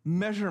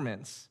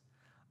measurements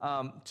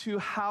to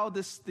how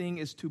this thing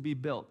is to be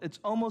built. It's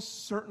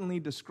almost certainly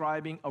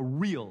describing a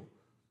real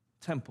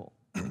temple,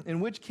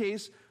 in which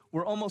case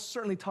we're almost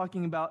certainly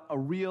talking about a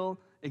real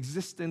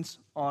existence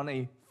on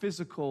a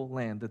physical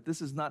land, that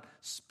this is not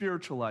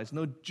spiritualized.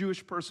 No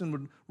Jewish person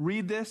would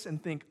read this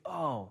and think,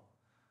 oh,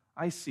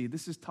 I see.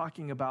 This is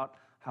talking about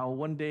how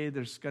one day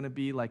there's going to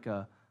be like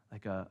a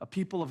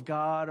people of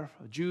God,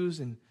 Jews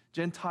and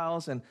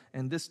Gentiles, and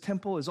this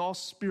temple is all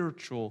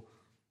spiritual.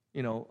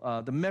 You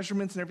know, the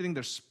measurements and everything,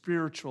 they're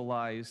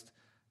spiritualized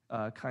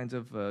kinds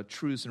of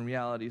truths and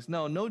realities.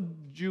 No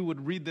Jew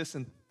would read this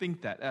and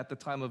think that at the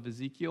time of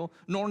Ezekiel,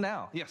 nor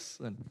now. Yes,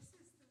 Lynn. This is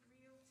the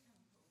real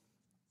temple.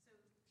 So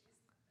this is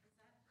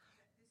the real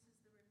replacement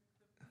for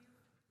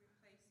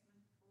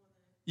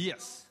the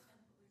Yes.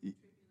 temple in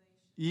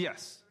tribulation?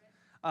 Yes.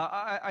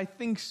 I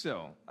think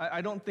so.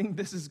 I don't think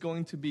this is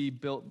going to be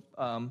built,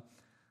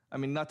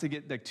 not to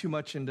get like too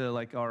much into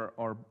like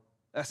our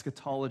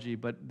eschatology,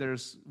 but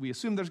we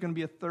assume there's going to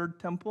be a third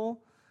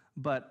temple,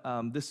 but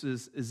this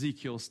is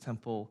Ezekiel's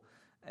temple.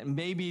 And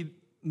maybe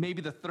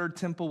the third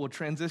temple will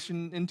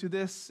transition into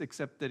this,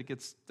 except that it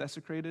gets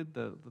desecrated,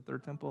 the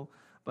third temple.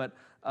 But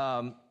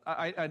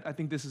I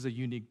think this is a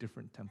unique,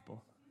 different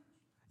temple.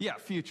 Yeah,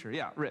 future.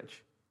 Yeah,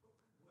 Rich.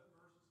 What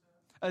verse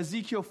is that?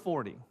 Ezekiel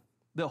 40.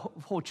 The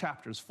whole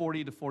chapters,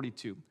 40 to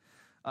 42.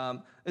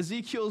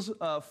 Ezekiel's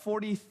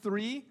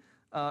 43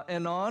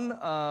 and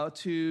on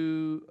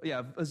to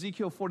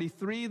Ezekiel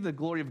 43, the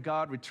glory of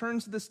God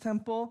returns to this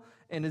temple.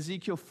 And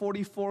Ezekiel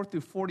 44 through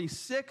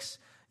 46,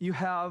 you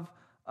have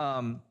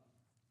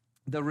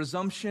the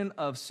resumption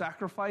of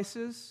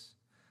sacrifices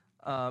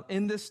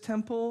in this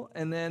temple.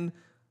 And then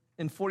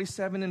in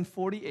 47 and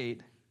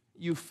 48,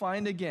 you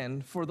find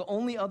again, for the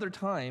only other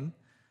time,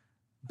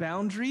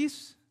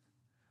 boundaries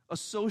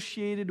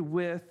associated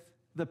with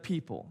the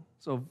people.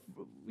 So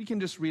we can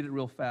just read it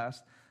real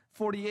fast.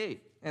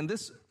 48, and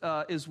this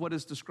is what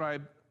is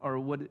described, or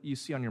what you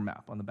see on your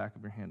map on the back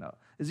of your handout.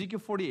 Ezekiel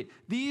 48.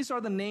 These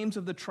are the names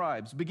of the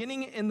tribes,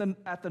 beginning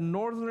at the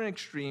northern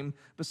extreme,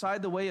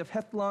 beside the way of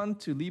Hethlon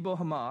to Lebo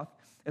Hamath,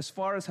 as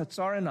far as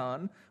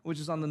Hatzar-Enan, which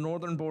is on the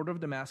northern border of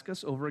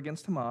Damascus, over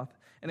against Hamath,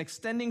 and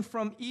extending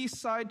from east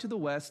side to the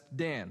west,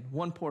 Dan,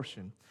 one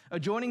portion.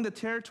 Adjoining the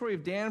territory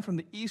of Dan from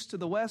the east to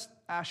the west,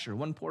 Asher,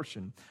 one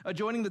portion.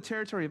 Adjoining the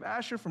territory of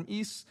Asher from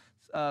east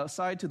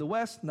side to the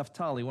west,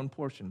 Naphtali, one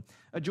portion.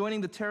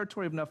 Adjoining the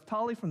territory of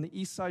Naphtali from the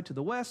east side to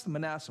the west,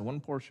 Manasseh, one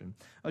portion.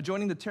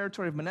 Adjoining the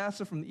territory of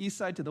Manasseh from the east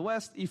side to the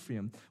west,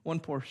 Ephraim, one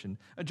portion.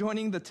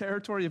 Adjoining the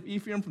territory of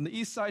Ephraim from the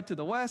east side to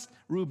the west,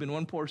 Reuben,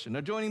 one portion.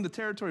 Adjoining the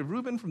territory of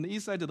Reuben from the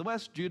east side to the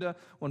west, Judah,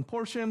 one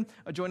portion.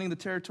 Adjoining the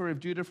territory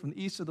of Judah from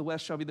the east to the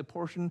west shall be the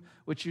portion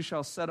which you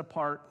shall set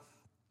apart.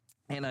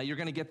 And you're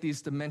going to get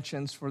these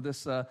dimensions for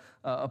this a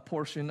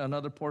portion,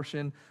 another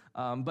portion.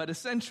 But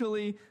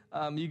essentially,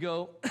 you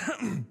go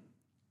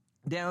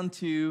down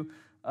to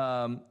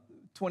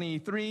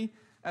 23.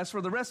 As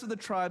for the rest of the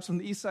tribes, from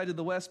the east side to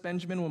the west,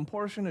 Benjamin, one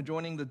portion,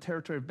 adjoining the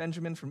territory of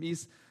Benjamin. From the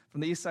east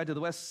side to the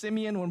west,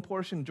 Simeon, one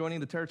portion, adjoining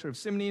the territory of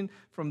Simeon.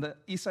 From the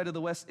east side to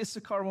the west,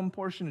 Issachar, one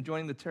portion,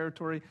 adjoining the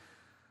territory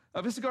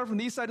of Issachar. From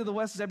the east side to the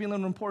west,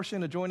 Zebulun, one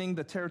portion, adjoining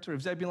the territory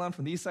of Zebulun.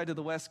 From the east side to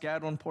the west,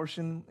 Gad, one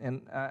portion,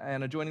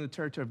 and adjoining the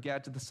territory of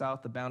Gad to the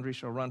south. The boundary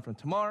shall run from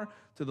Tamar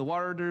to the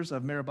waters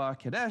of Meribah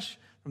Kadesh,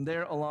 from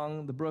there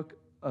along the brook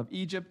of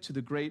Egypt to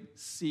the great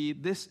sea.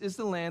 This is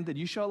the land that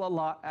you shall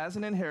allot as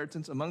an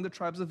inheritance among the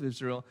tribes of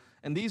Israel,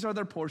 and these are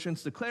their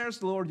portions, declares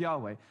the Lord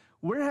Yahweh.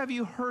 Where have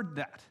you heard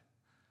that?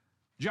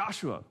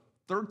 Joshua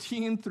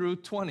 13 through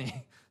 20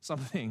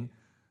 something.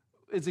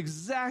 It's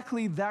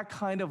exactly that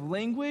kind of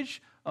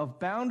language of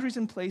boundaries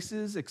and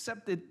places,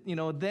 except that,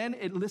 then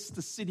it lists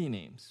the city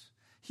names.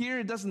 Here,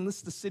 it doesn't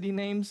list the city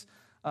names,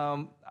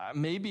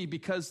 maybe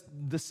because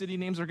the city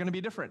names are going to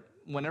be different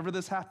whenever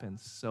this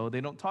happens. So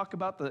they don't talk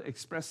about the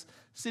express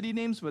city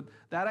names, but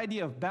that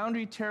idea of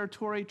boundary,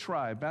 territory,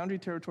 tribe,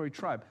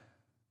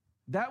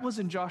 that was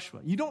in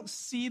Joshua. You don't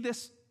see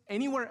this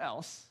anywhere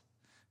else,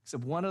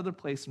 except one other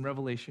place in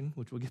Revelation,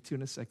 which we'll get to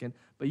in a second.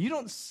 But you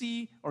don't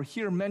see or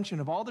hear mention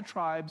of all the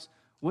tribes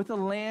with a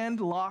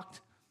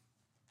landlocked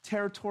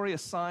territory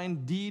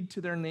assigned, deed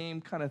to their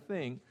name kind of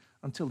thing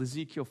until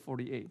Ezekiel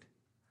 48,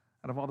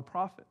 out of all the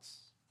prophets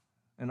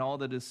and all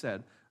that is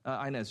said.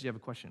 Inez, you have a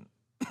question?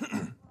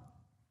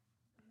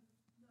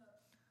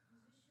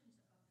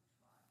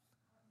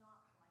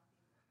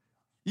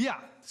 Yeah,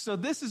 so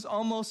this is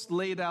almost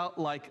laid out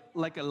like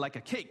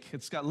a cake.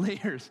 It's got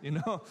layers, you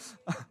know?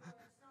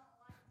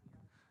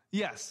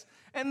 Yes,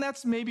 and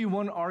that's maybe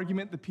one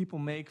argument that people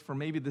make for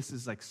maybe this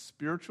is like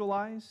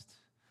spiritualized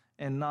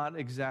and not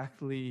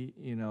exactly,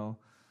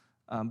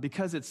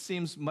 because it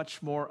seems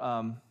much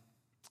more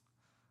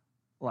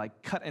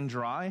like cut and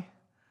dry,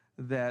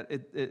 that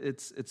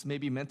it's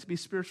maybe meant to be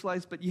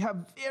spiritualized. But you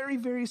have very,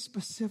 very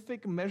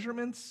specific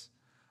measurements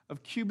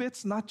of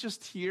cubits, not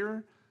just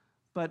here,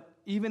 but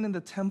even in the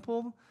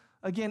temple.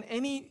 Again,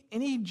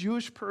 any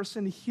Jewish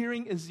person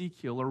hearing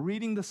Ezekiel or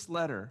reading this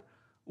letter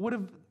would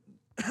have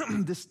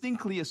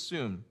distinctly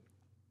assumed,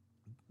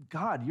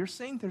 God, you're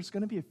saying there's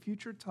going to be a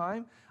future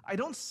time? I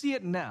don't see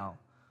it now.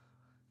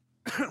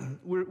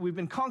 We've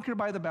been conquered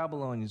by the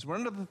Babylonians. We're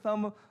under the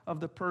thumb of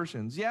the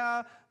Persians.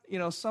 Yeah,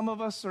 some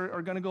of us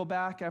are going to go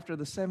back after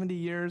the 70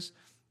 years.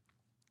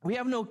 We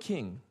have no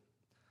king.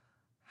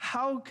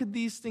 How could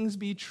these things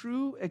be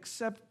true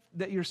except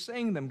that you're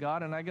saying them,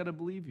 God, and I got to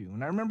believe you?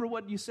 And I remember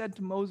what you said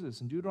to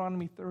Moses in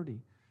Deuteronomy 30,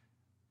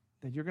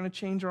 that you're going to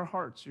change our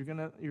hearts. You're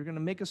going to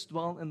make us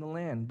dwell in the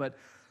land. But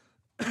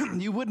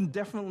you wouldn't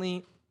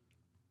definitely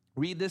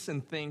read this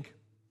and think,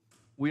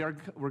 we're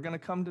going to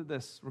come to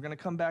this. We're going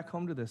to come back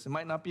home to this. It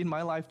might not be in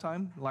my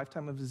lifetime, the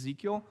lifetime of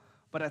Ezekiel,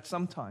 but at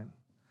some time.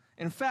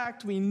 In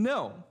fact, we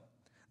know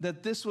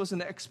that this was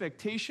an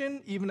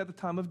expectation even at the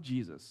time of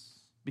Jesus,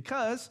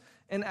 because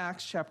in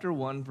Acts chapter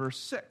 1, verse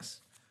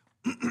 6,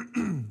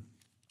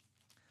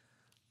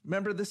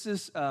 remember, this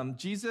is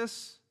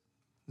Jesus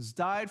has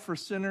died for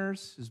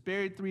sinners, is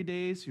buried 3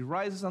 days, he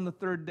rises on the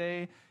third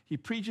day, he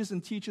preaches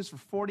and teaches for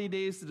 40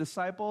 days to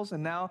disciples,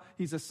 and now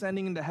he's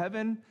ascending into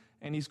heaven,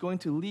 and he's going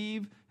to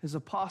leave his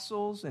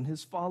apostles and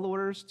his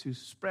followers to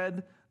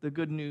spread the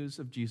good news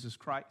of Jesus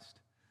Christ,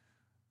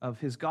 of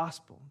his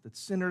gospel, that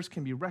sinners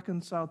can be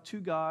reconciled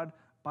to God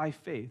by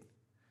faith.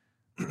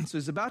 So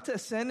he's about to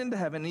ascend into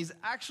heaven, and he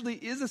actually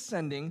is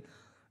ascending.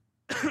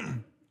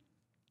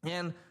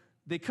 And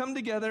they come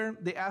together,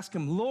 they ask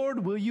him,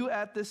 Lord, will you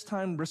at this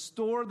time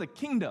restore the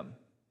kingdom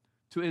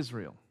to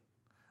Israel?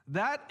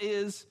 That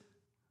is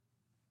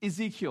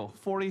Ezekiel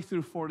 40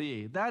 through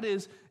 48. That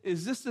is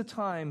this the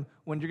time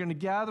when you're going to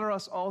gather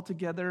us all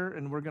together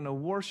and we're going to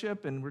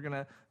worship and we're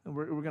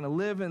going to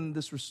live in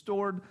this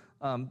restored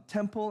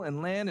temple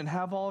and land and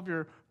have all of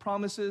your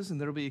promises, and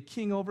there'll be a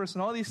king over us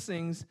and all these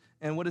things.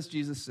 And what does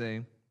Jesus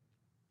say?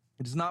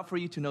 It is not for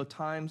you to know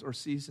times or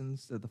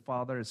seasons that the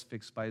Father has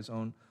fixed by his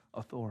own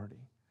authority.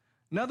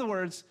 In other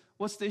words,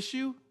 what's the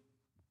issue?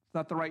 It's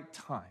not the right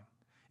time.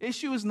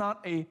 Issue is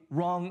not a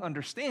wrong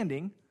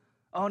understanding.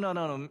 Oh,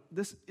 no.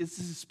 This is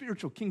a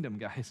spiritual kingdom,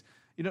 guys.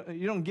 You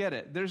don't get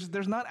it.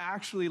 There's not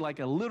actually like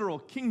a literal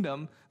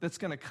kingdom that's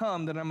going to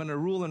come that I'm going to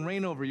rule and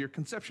reign over. Your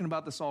conception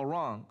about this all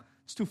wrong.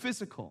 It's too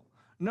physical.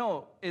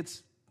 No,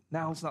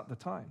 now it's not the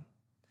time.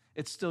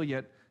 It's still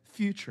yet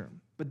future.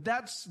 But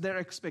that's their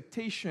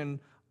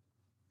expectation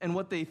and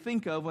what they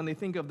think of when they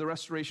think of the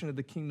restoration of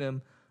the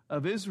kingdom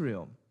of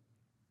Israel.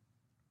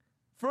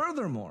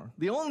 Furthermore,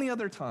 the only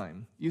other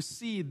time you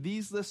see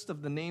these lists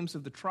of the names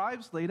of the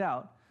tribes laid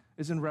out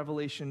is in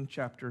Revelation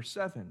chapter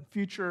 7.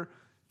 Future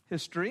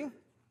history,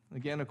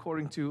 again,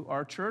 according to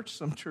our church,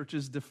 some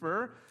churches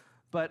differ,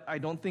 but I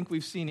don't think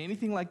we've seen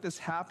anything like this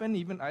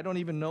happen. I don't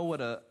even know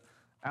what a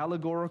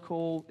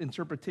allegorical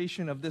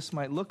interpretation of this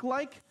might look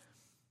like.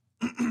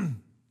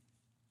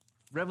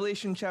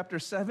 Revelation chapter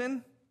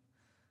 7,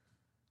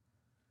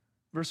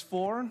 verse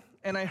 4,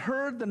 and I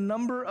heard the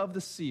number of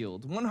the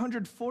sealed,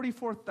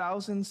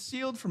 144,000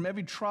 sealed from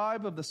every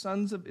tribe of the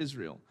sons of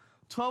Israel.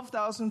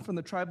 12,000 from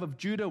the tribe of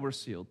Judah were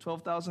sealed,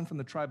 12,000 from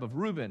the tribe of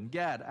Reuben,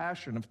 Gad,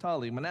 Asher,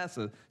 Naphtali,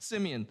 Manasseh,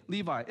 Simeon,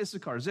 Levi,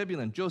 Issachar,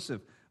 Zebulun,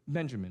 Joseph,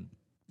 Benjamin.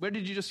 Where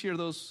did you just hear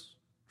those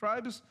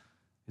tribes?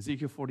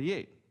 Ezekiel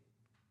 48,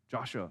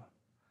 Joshua,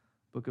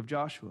 book of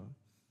Joshua.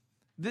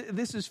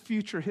 This is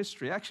future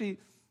history. Actually,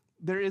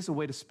 there is a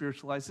way to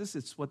spiritualize this.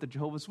 It's what the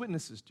Jehovah's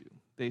Witnesses do.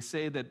 They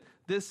say that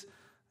this,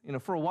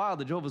 for a while,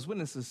 the Jehovah's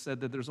Witnesses said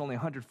that there's only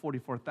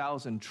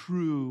 144,000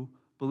 true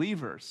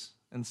believers.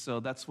 And so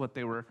that's what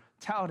they were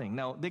touting.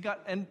 Now, they got,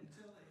 and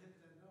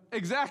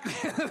exactly.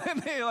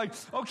 And they're like,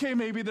 okay,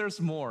 maybe there's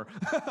more.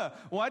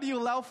 Why do you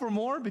allow for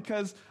more?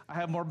 Because I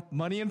have more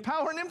money and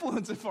power and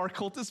influence if our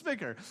cult is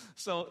bigger.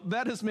 So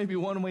that is maybe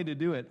one way to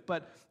do it.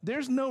 But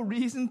there's no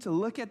reason to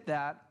look at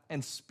that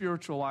and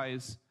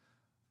spiritualize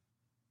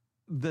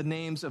the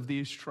names of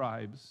these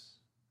tribes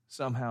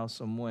somehow,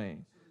 some way.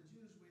 So the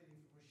Jews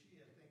waiting for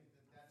Mashiach think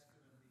that that's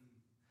going to be,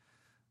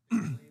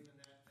 they believe in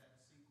that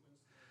sequence,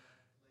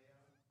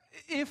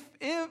 that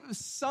layout? If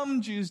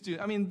some Jews do,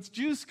 I mean,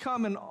 Jews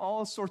come in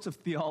all sorts of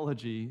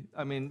theology.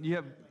 I mean, you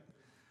have,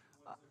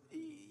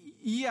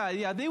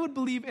 yeah, they would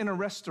believe in a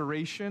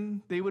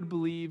restoration. They would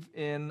believe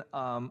in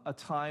a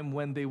time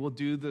when they will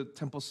do the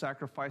temple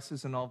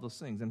sacrifices and all those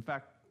things. In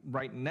fact,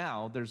 right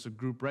now, there's a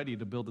group ready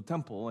to build a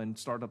temple and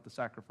start up the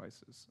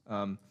sacrifices.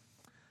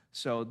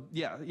 So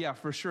yeah,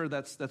 for sure,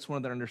 that's one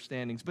of their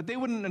understandings. But they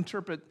wouldn't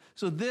interpret.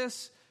 So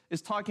this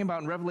is talking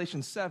about in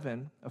Revelation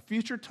 7, a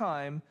future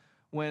time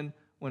when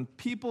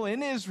people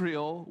in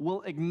Israel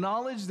will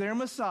acknowledge their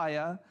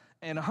Messiah,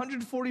 and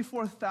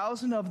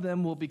 144,000 of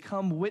them will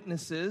become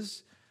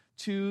witnesses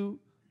to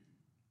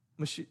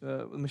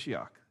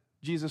Mashiach,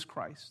 Jesus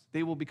Christ.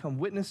 They will become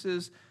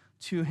witnesses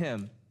to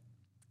him.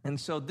 And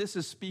so this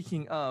is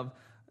speaking of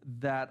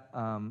that,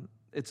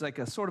 it's like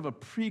a sort of a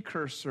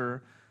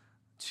precursor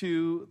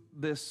to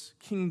this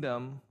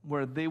kingdom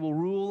where they will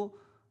rule.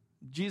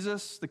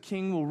 Jesus, the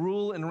king, will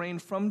rule and reign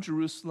from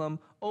Jerusalem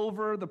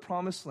over the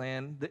promised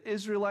land. The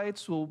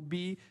Israelites will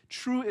be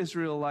true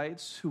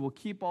Israelites who will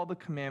keep all the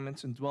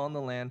commandments and dwell in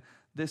the land.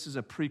 This is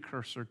a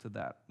precursor to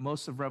that.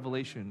 Most of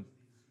Revelation.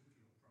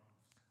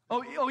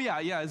 Oh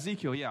yeah,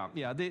 Ezekiel,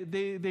 yeah,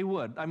 they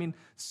would. I mean,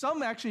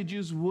 some actually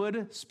Jews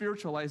would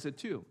spiritualize it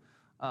too.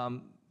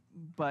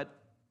 But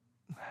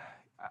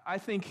I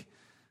think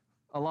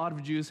a lot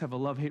of Jews have a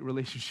love-hate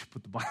relationship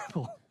with the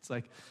Bible. It's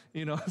like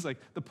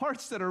the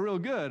parts that are real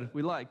good,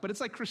 we like. But it's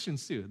like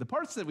Christians too. The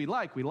parts that we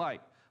like, we like.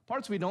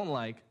 Parts we don't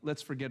like,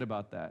 let's forget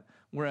about that.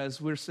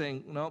 Whereas we're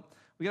saying, no,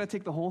 we got to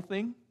take the whole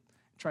thing,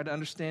 try to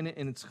understand it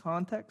in its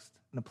context,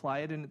 and apply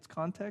it in its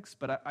context.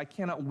 But I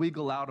cannot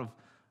wiggle out of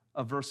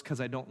a verse because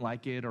I don't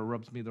like it or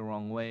rubs me the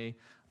wrong way.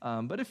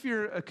 But if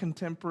you're a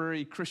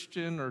contemporary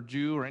Christian or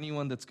Jew or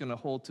anyone that's going to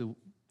hold to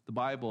the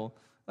Bible,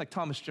 like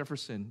Thomas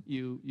Jefferson,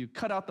 you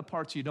cut out the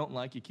parts you don't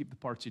like, you keep the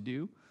parts you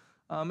do.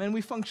 And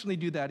we functionally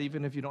do that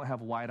even if you don't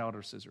have whiteout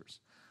or scissors.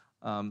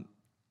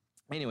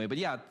 Anyway, but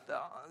yeah,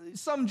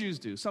 some Jews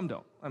do, some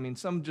don't. I mean,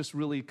 some just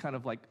really kind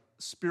of like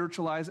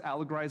spiritualize,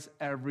 allegorize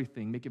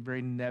everything, make it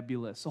very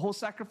nebulous. The whole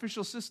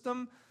sacrificial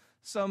system,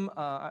 some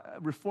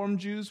Reformed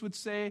Jews would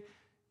say,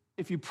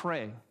 if you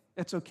pray,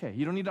 it's okay.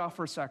 You don't need to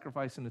offer a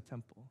sacrifice in the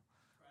temple.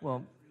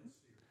 Well,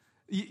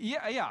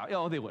 yeah.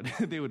 Oh, they would.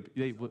 They would.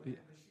 Yeah.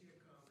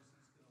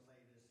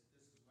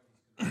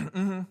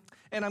 Mm-hmm.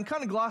 And I'm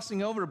kind of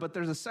glossing over, but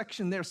there's a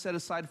section there set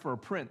aside for a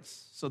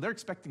prince. So they're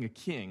expecting a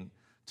king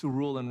to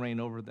rule and reign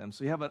over them.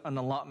 So you have an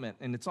allotment,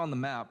 and it's on the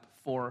map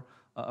for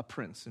a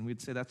prince. And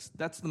we'd say that's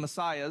the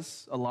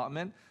Messiah's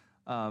allotment.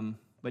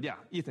 But yeah,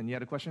 Ethan, you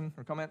had a question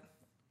or comment?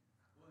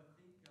 Well, I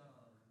think when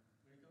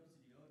it comes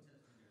to the Old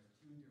Testament, there's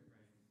two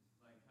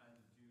different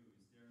kinds of Jews.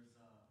 There's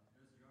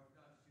the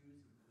Orthodox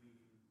Jews who believe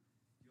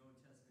the Old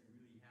Testament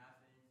really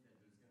happened,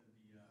 that there's going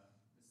to be a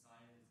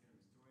Messiah that's going to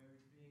restore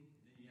everything.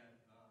 And then you have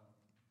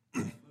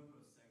a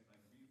liberal sect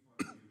like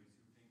Reformed Jews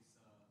who thinks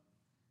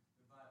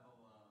the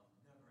Bible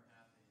never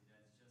happened.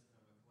 That's just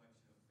a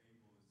collection of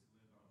fables to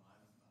live our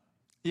lives by.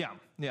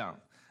 Yeah.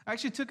 I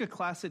actually took a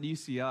class at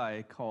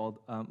UCI called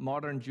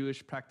Modern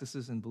Jewish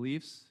Practices and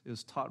Beliefs. It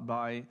was taught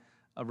by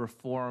a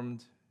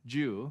Reformed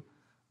Jew,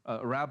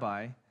 a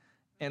rabbi.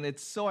 And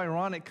it's so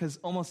ironic because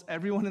almost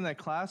everyone in that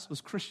class was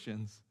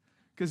Christians.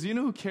 Because you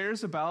know who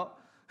cares about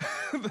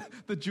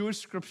the Jewish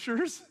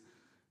scriptures?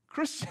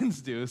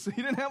 Christians do. So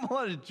you didn't have a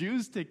lot of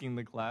Jews taking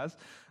the class.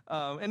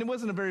 And it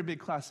wasn't a very big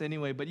class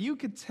anyway. But you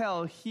could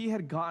tell he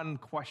had gotten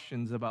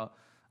questions about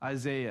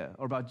Isaiah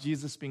or about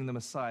Jesus being the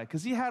Messiah,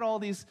 because he had all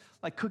these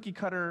like cookie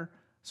cutter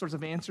sorts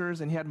of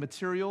answers, and he had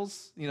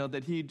materials,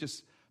 that he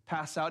just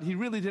pass out. He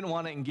really didn't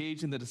want to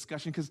engage in the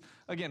discussion because,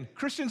 again,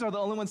 Christians are the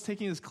only ones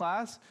taking his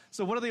class.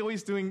 So what are they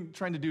always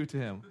trying to do to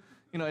him?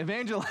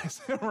 Evangelize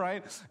him,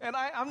 right? And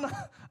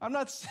I'm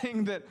not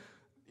saying that,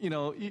 you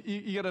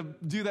got to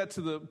do that to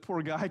the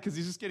poor guy because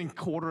he's just getting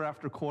quarter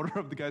after quarter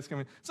of the guys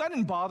coming. So I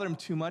didn't bother him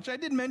too much. I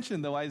did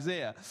mention, though,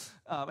 Isaiah.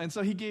 And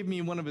so he gave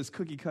me one of his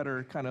cookie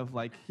cutter kind of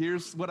like,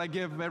 here's what I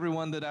give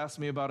everyone that asks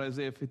me about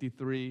Isaiah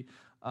 53.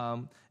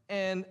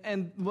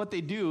 And what they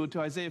do to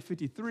Isaiah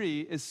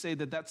 53 is say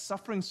that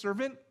suffering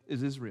servant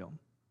is Israel.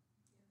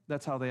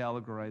 That's how they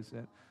allegorize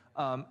it.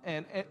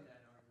 And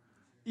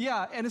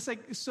it's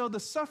like, so the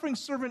suffering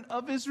servant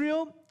of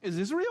Israel is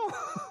Israel?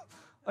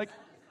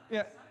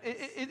 Yeah,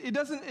 it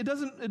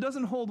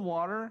doesn't hold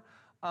water,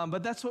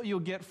 but that's what you'll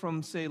get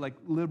from, say, like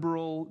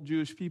liberal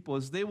Jewish people,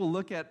 is they will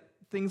look at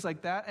things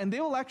like that, and they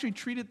will actually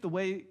treat it the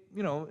way,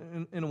 in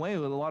a way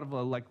that a lot of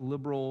like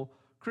liberal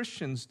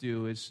Christians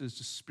do, is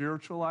just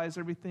spiritualize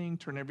everything,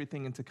 turn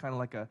everything into kind of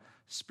like a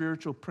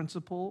spiritual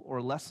principle or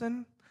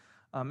lesson,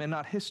 and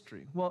not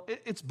history. Well,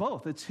 it's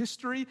both. It's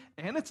history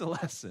and it's a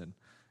lesson.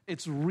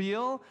 It's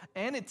real,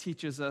 and it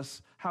teaches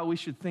us how we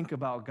should think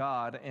about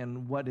God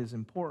and what is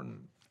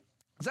important.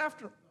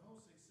 After The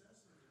whole success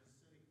of the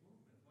Hasidic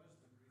movement was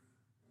the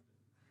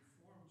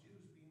Reformed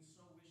Jews being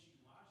so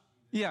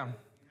wishy-washy that Yeah.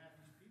 you had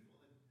these people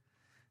that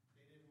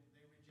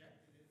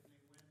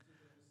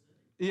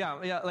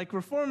Yeah, like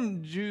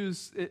Reformed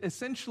Jews,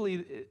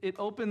 essentially, it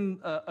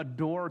opened a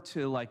door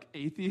to like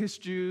atheist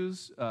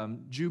Jews,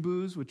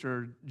 Jubus, which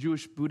are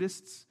Jewish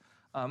Buddhists,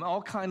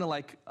 all kind of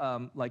like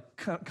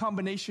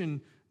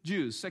combination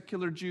Jews,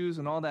 secular Jews,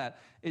 and all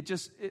that.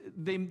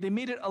 They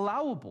made it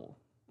allowable.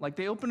 Like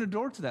they opened a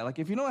door to that. Like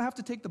if you don't have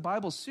to take the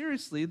Bible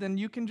seriously, then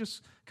you can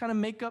just kind of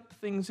make up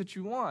things that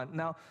you want.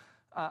 Now,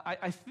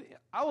 I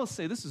will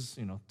say this is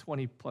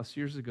 20 plus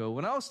years ago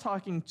when I was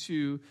talking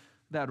to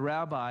that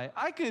rabbi,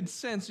 I could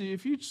sense,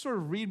 if you sort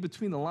of read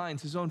between the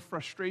lines, his own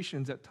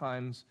frustrations at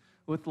times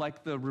with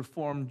like the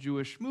Reformed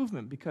Jewish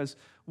movement, because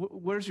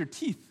where's your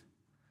teeth?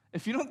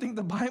 If you don't think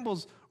the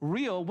Bible's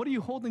real, what are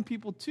you holding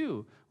people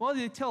to? Well,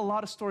 they tell a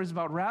lot of stories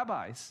about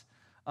rabbis.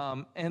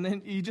 And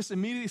then you just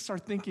immediately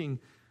start thinking,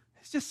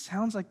 it just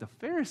sounds like the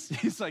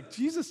Pharisees. Like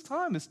Jesus'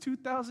 time is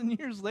 2,000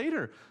 years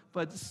later.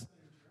 But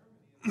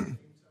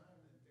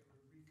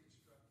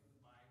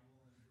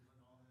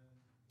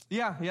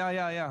yeah.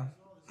 Yeah.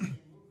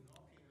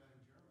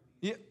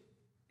 It was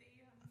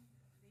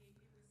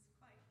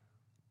quite. Do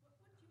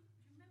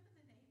you remember the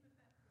name of that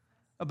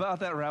professor? About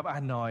that rabbi?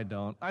 No, I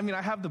don't. I mean,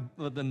 I have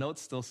the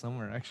notes still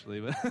somewhere,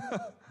 actually. But When the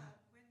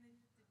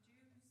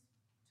Jews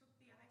took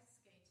the ice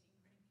skating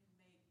rink and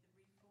made the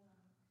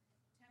Reformed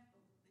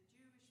temple, the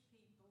Jewish people,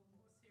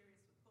 more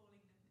serious, were calling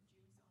them the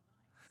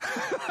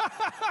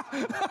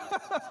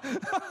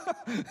Jews on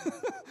ice.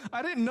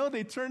 I didn't know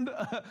they turned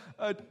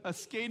a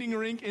skating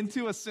rink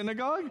into a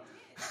synagogue. The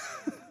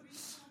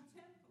Reformed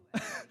temple,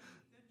 and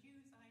the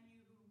Jews I knew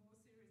who were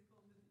more serious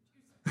called them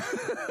the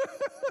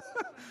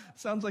Jews.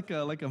 Sounds like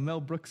a Mel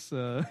Brooks,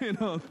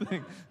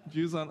 thing.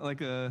 Jews on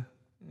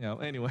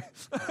anyway.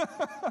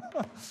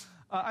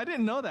 I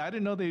didn't know that. I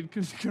didn't know they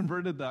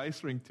converted the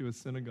ice rink to a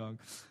synagogue.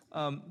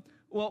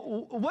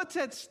 Well, what's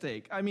at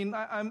stake? I mean,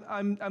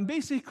 I'm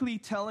basically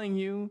telling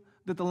you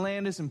that the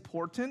land is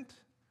important,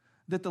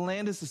 that the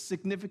land is a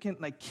significant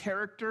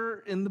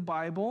character in the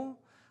Bible,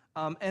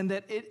 and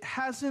that it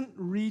hasn't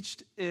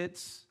reached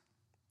its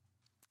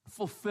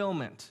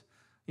fulfillment.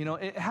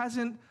 It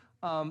hasn't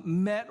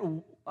met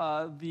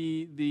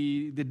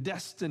the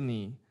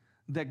destiny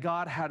that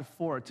God had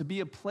for it, to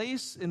be a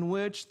place in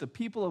which the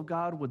people of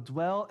God would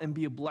dwell and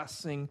be a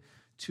blessing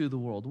to the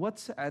world.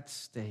 What's at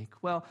stake?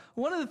 Well,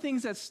 one of the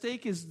things at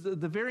stake is the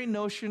very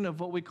notion of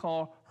what we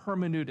call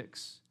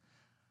hermeneutics.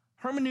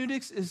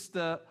 Hermeneutics is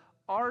the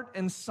art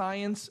and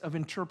science of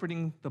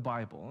interpreting the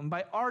Bible. And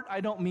by art,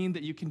 I don't mean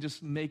that you can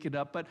just make it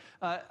up, but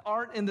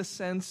art in the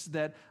sense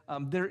that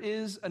there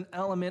is an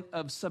element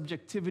of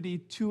subjectivity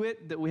to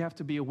it that we have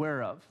to be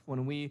aware of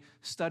when we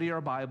study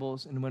our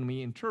Bibles and when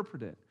we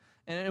interpret it.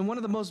 And one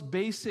of the most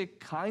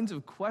basic kinds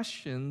of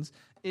questions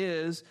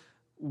is,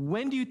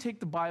 when do you take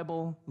the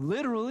Bible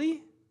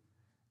literally,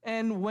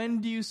 and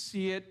when do you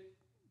see it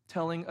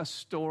telling a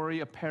story,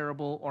 a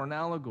parable, or an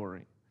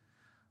allegory?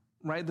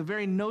 Right? The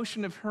very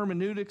notion of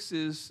hermeneutics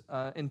is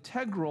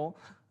integral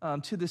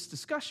to this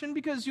discussion,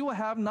 because you will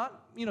have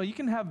you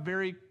can have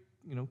very,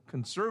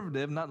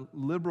 conservative, not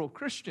liberal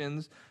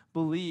Christians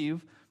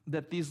believe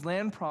that these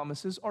land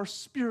promises are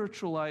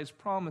spiritualized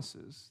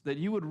promises, that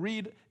you would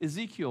read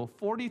Ezekiel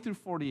 40 through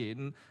 48,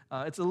 and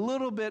it's a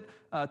little bit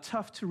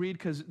tough to read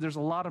because there's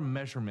a lot of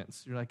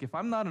measurements. You're like, if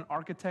I'm not an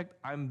architect,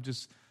 I'm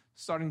just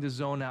starting to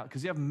zone out,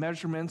 because you have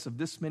measurements of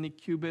this many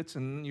cubits,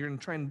 and you're going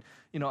to try and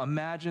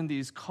imagine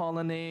these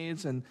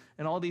colonnades and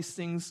all these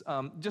things.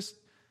 Just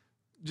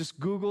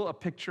Google a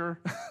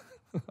picture.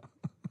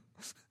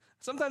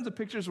 Sometimes a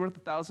picture is worth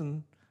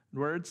 1,000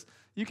 words.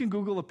 You can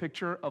Google a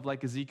picture of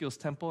Ezekiel's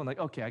temple and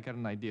okay, I got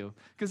an idea,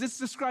 because it's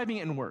describing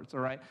it in words. All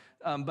right,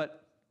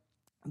 but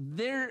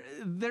there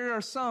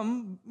are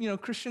some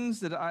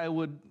Christians that I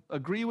would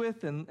agree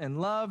with and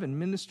love and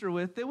minister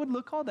with. They would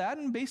look all that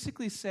and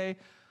basically say,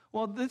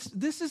 well,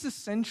 this is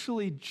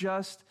essentially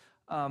just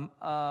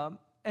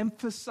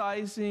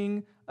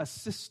emphasizing a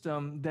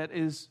system that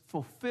is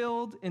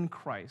fulfilled in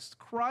Christ.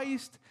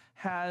 Christ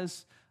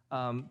has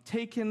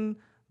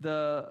Christ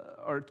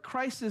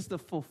is the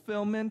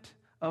fulfillment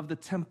of the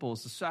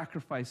temples, the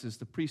sacrifices,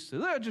 the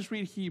priesthood. Let's just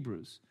read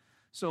Hebrews.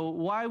 So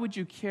why would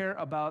you care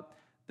about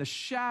the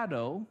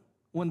shadow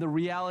when the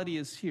reality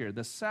is here?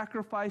 The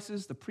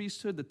sacrifices, the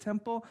priesthood, the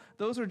temple,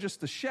 those are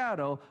just the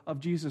shadow of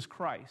Jesus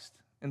Christ.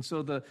 And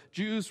so the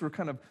Jews were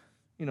kind of,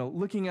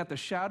 looking at the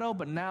shadow,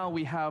 but now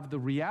we have the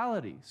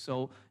reality.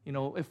 So,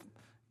 if,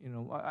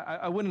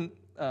 I wouldn't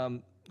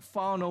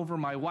fawn over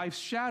my wife's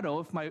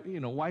shadow if my,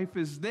 wife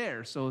is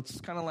there. So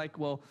it's kind of like,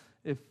 well,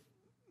 if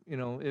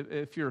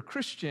you're a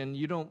Christian,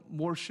 you don't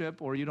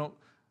worship or you don't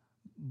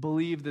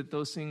believe that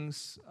those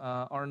things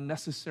are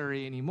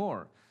necessary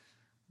anymore.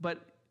 But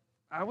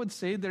I would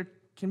say there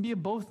can be a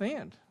both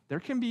and. There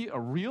can be a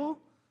real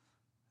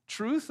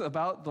truth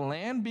about the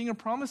land being a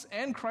promise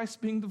and Christ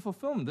being the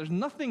fulfillment. There's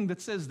nothing that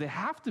says they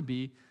have to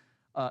be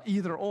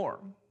either or.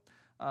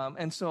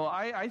 And so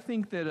I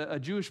think that a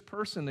Jewish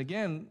person,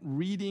 again,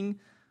 reading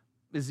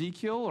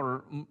Ezekiel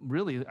or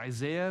really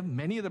Isaiah,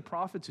 many of the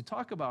prophets who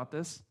talk about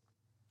this,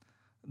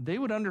 they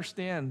would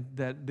understand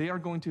that they are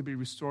going to be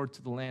restored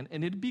to the land.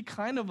 And it'd be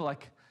kind of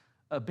like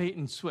a bait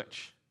and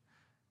switch.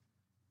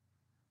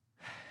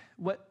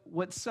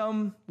 What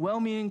some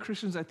well-meaning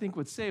Christians, I think,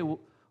 would say, well,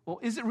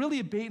 is it really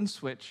a bait and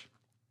switch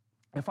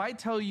if I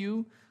tell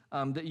you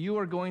that you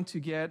are going to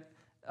get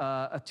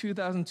a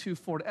 2002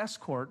 Ford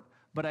Escort,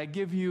 but I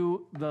give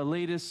you the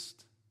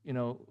latest,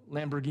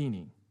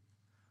 Lamborghini,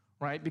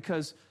 right?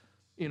 Because,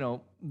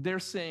 they're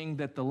saying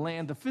that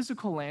the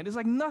physical land is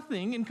like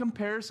nothing in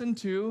comparison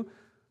to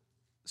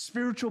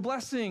spiritual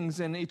blessings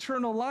and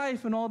eternal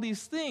life and all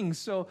these things.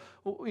 So,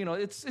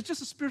 it's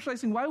just a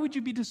spiritualized thing. Why would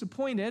you be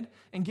disappointed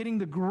in getting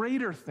the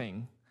greater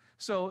thing?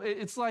 So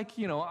it's like,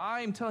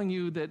 I'm telling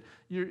you that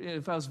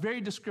if I was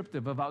very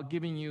descriptive about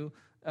giving you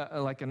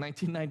like a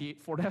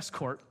 1998 Ford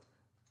Escort,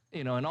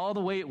 and all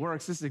the way it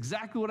works, this is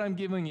exactly what I'm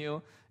giving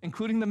you,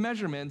 including the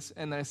measurements,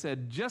 and I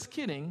said, just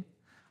kidding,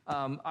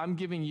 I'm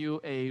giving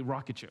you a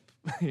rocket ship,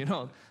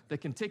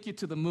 that can take you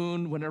to the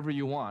moon whenever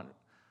you want.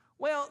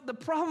 Well, the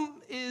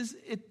problem is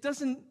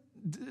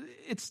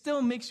it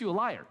still makes you a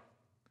liar.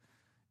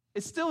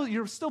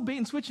 You're still bait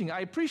and switching.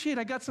 I appreciate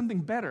I got something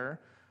better,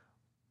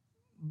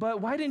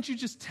 but why didn't you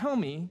just tell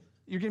me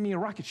you're giving me a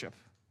rocket ship?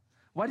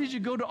 Why did you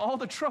go to all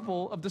the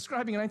trouble of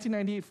describing a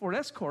 1998 Ford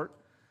Escort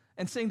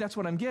and saying that's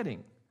what I'm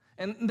getting?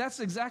 And that's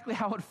exactly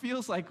how it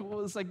feels like.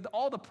 It's like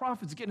all the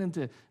prophets get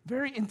into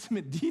very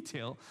intimate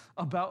detail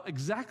about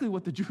exactly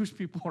what the Jewish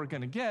people are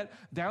going to get,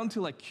 down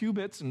to like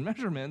cubits and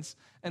measurements,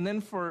 and then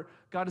for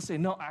God to say,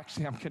 no,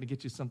 actually, I'm going to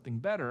get you something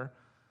better.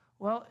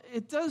 Well,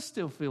 it does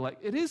still feel like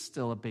it is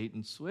still a bait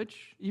and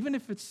switch, even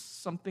if it's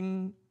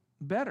something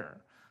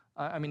better.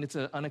 It's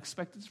an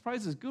unexpected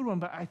surprise, it's a good one,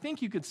 but I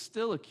think you could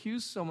still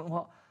accuse someone,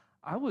 well,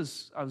 I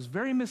was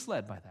very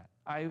misled by that.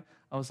 I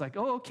was like,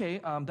 oh, okay,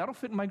 that'll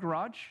fit in my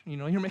garage.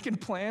 You're making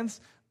plans.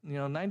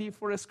 98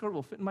 Ford Escort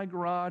will fit in my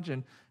garage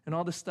and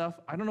all this stuff.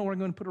 I don't know where I'm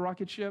going to put a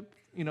rocket ship.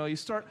 You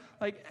start,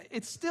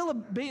 it's still a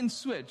bait and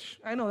switch.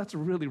 I know that's a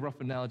really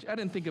rough analogy. I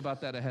didn't think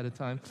about that ahead of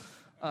time.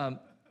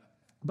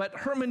 But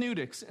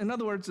hermeneutics, in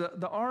other words,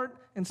 the art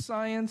and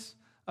science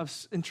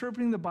of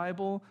interpreting the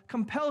Bible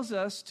compels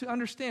us to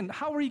understand,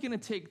 how are you going to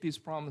take these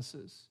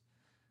promises?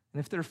 And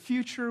if they're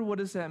future, what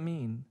does that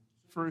mean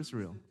for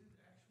Israel?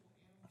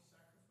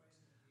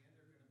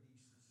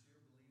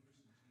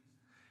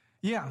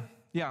 Yeah.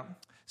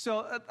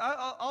 So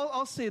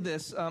I'll say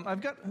this.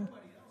 I've got.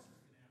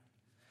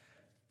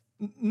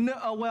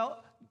 No.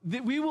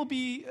 We will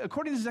be,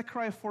 according to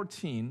Zechariah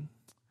 14,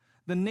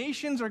 the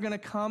nations are going to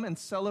come and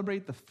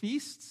celebrate the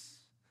feasts,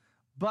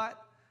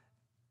 but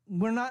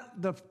we're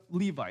not the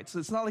Levites.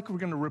 It's not like we're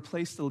going to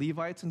replace the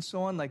Levites and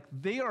so on. Like,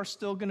 they are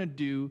still going to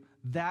do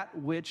that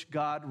which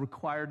God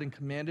required and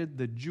commanded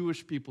the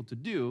Jewish people to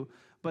do,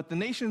 but the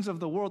nations of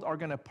the world are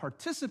going to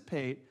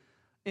participate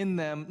in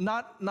them,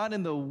 not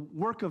in the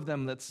work of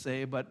them, let's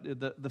say, but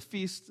the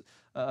feast.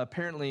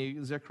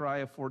 Apparently,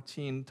 Zechariah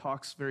 14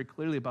 talks very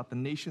clearly about the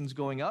nations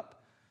going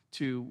up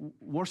to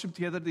worship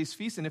together at these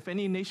feasts, and if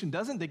any nation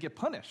doesn't, they get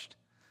punished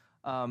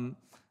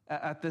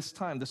at this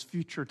time, this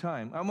future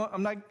time.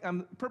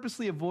 I'm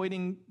purposely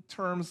avoiding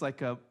terms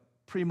like a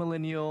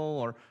premillennial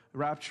or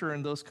rapture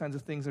and those kinds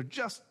of things. They're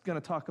just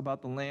going to talk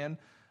about the land,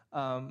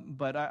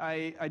 but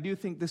I do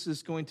think this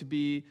is going to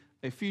be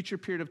a future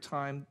period of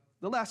time.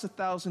 The last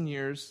 1,000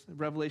 years,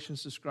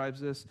 Revelations describes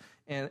this,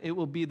 and it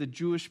will be the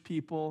Jewish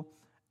people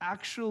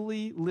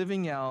actually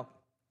living out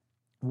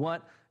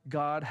what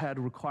God had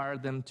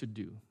required them to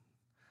do.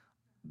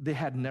 They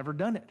had never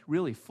done it,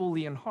 really,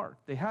 fully in heart.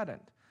 They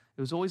hadn't. It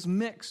was always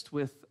mixed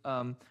with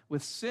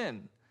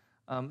sin.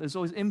 There's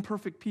always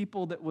imperfect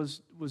people that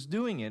was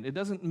doing it. It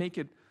doesn't make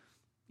it,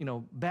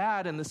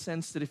 bad in the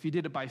sense that if you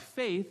did it by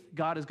faith,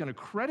 God is going to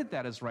credit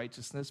that as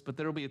righteousness, but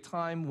there will be a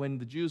time when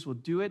the Jews will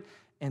do it,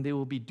 and they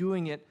will be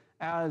doing it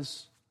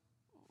as,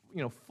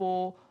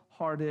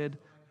 full-hearted.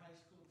 Like high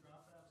school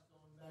dropouts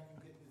going back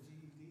and getting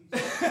the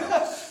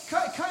GEDs.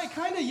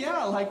 Kind of,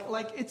 yeah.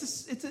 Like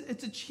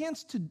it's a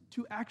chance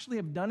to actually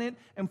have done it,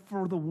 and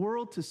for the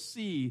world to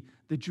see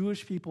the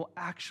Jewish people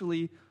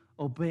actually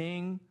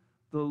obeying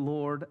the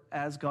Lord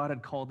as God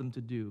had called them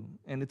to do.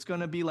 And it's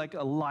going to be like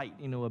a light,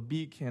 a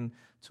beacon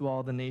to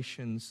all the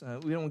nations.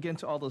 We don't get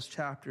into all those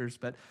chapters,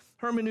 but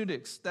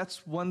hermeneutics,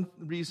 that's one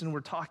reason we're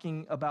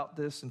talking about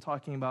this and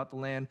talking about the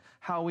land,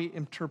 how we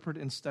interpret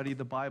and study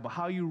the Bible,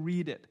 how you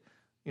read it.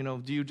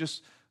 Do you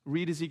just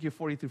read Ezekiel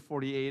 40 through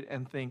 48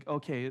 and think,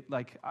 okay,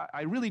 like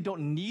I really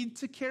don't need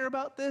to care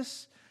about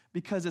this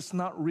because it's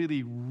not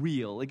really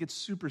real. It gets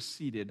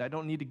superseded. I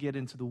don't need to get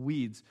into the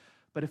weeds.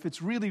 But if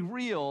it's really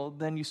real,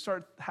 then you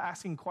start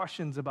asking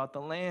questions about the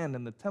land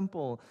and the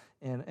temple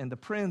and the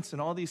prince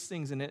and all these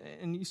things,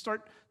 and you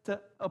start to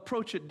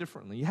approach it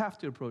differently. You have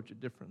to approach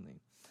it differently.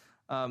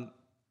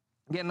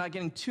 Again, not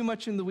getting too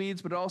much in the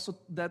weeds, but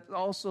that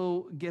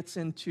also gets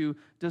into,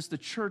 does the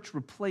church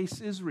replace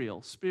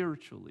Israel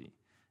spiritually?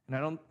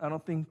 And I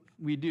don't think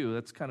we do.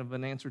 That's kind of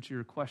an answer to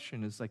your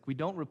question, is like we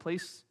don't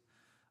replace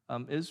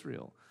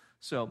Israel.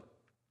 So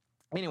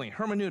anyway,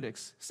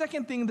 hermeneutics.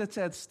 Second thing that's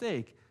at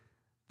stake,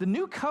 the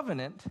new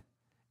covenant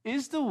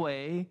is the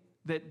way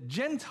that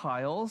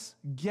Gentiles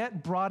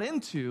get brought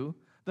into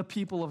the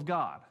people of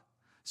God.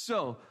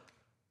 So,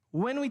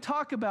 when we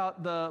talk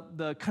about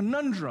the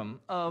conundrum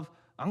of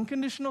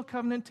unconditional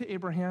covenant to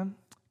Abraham,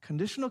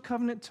 conditional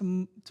covenant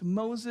to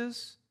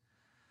Moses,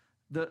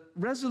 the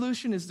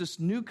resolution is this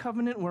new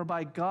covenant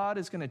whereby God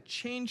is going to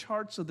change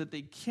hearts so that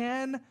they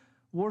can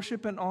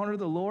worship and honor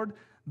the Lord.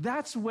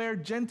 That's where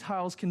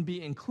Gentiles can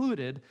be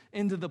included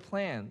into the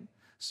plan.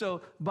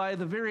 So by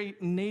the very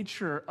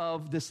nature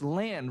of this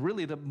land,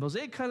 really the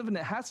Mosaic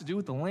covenant has to do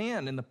with the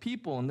land and the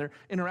people and their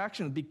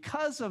interaction.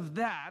 Because of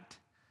that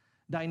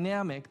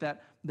dynamic,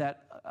 that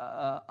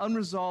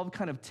unresolved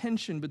kind of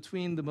tension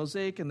between the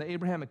Mosaic and the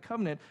Abrahamic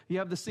covenant, you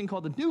have this thing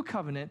called the New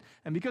Covenant.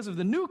 And because of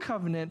the New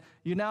Covenant,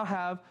 you now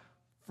have,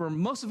 for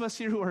most of us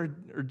here who are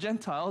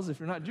Gentiles, if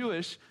you're not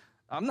Jewish,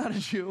 I'm not a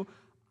Jew,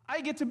 I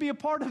get to be a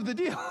part of the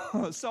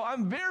deal. So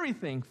I'm very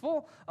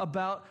thankful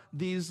about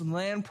these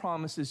land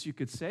promises, you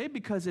could say,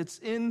 because it's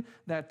in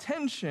that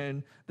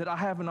tension that I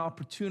have an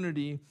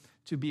opportunity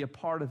to be a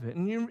part of it.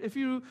 And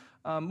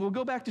we'll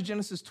go back to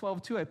Genesis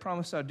 12:2. I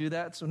promised I'd do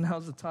that, so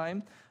now's the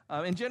time.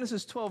 In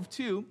Genesis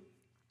 12:2,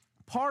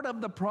 part of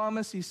the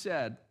promise he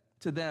said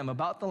to them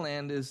about the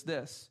land is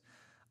this: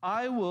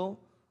 we'll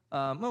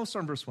start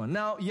in verse 1.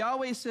 Now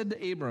Yahweh said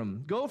to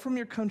Abram, "Go from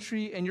your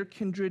country and your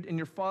kindred and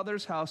your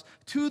father's house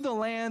to the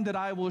land that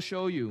I will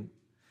show you.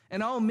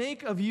 And I'll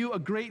make of you a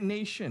great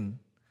nation,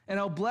 and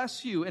I'll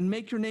bless you and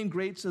make your name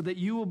great so that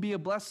you will be a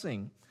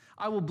blessing.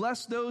 I will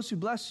bless those who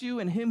bless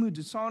you, and him who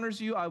dishonors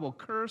you I will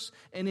curse,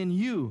 and in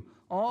you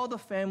all the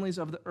families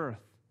of the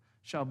earth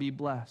shall be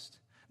blessed."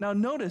 Now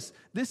notice,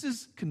 this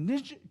is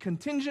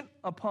contingent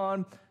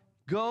upon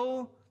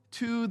go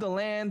to the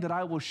land that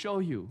I will show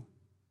you.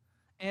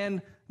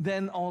 And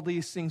then all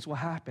these things will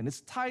happen.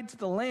 It's tied to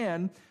the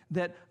land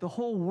that the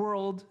whole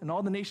world and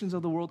all the nations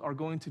of the world are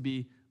going to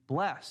be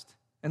blessed.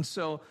 And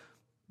so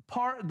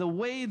the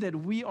way that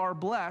we are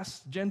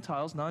blessed,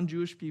 Gentiles,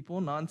 non-Jewish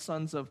people,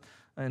 non-sons of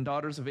and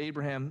daughters of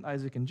Abraham,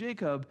 Isaac, and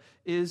Jacob,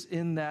 is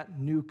in that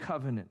new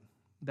covenant,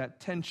 that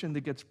tension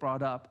that gets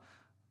brought up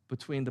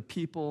between the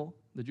people,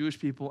 the Jewish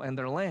people, and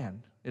their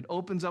land. It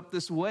opens up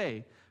this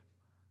way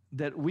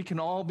that we can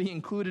all be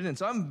included in.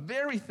 So I'm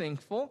very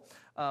thankful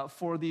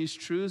for these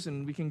truths,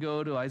 and we can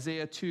go to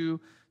Isaiah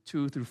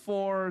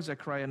 2:2-4,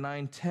 Zechariah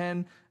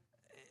 9:10.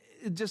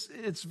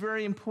 It's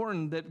very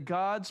important that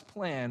God's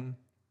plan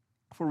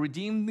for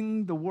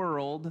redeeming the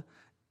world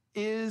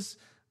is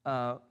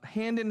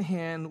hand in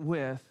hand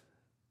with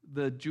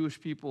the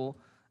Jewish people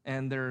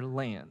and their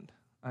land.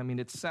 I mean,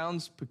 it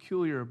sounds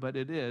peculiar, but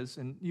it is.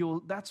 And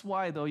that's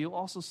why, though, you'll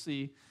also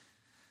see,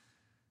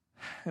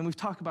 and we've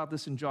talked about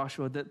this in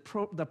Joshua, that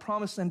the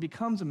promised land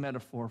becomes a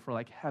metaphor for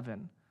like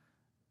heaven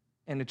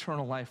and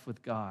eternal life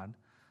with God.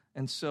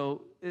 And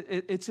so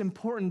it's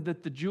important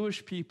that the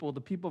Jewish people, the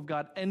people of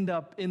God, end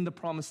up in the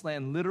promised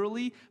land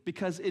literally,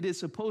 because it is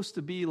supposed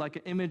to be like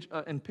an image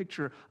and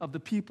picture of the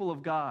people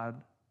of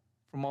God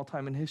from all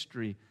time in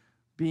history,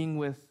 being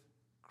with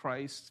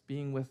Christ,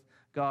 being with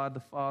God the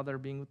Father,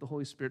 being with the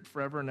Holy Spirit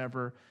forever and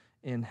ever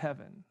in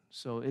heaven.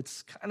 So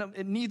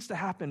it needs to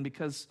happen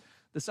because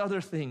this other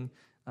thing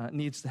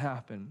needs to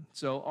happen.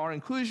 So our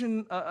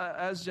inclusion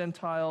as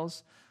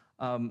Gentiles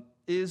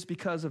is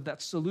because of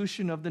that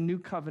solution of the new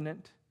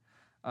covenant,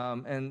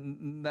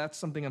 and that's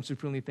something I'm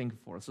supremely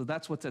thankful for. So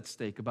that's what's at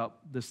stake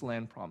about this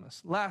land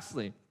promise.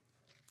 Lastly,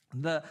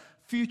 the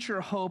future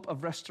hope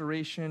of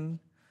restoration.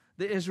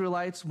 The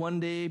Israelites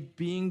one day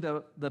being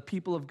the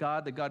people of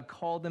God that God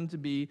called them to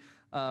be.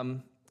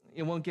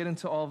 It won't get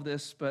into all of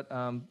this, but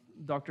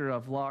Dr.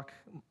 Vlock,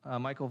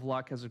 Michael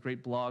Vlock has a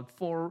great blog,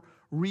 4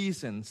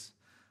 reasons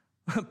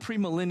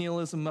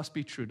premillennialism must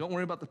be true. Don't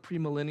worry about the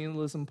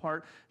premillennialism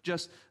part.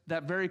 Just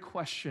that very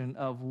question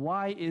of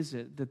why is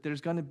it that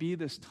there's going to be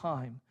this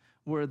time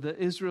where the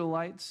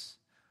Israelites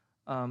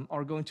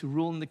are going to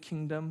rule in the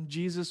kingdom,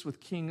 Jesus with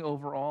king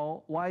over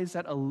all. Why is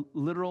that a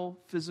literal,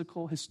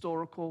 physical,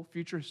 historical,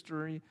 future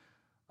history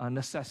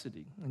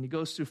necessity? And he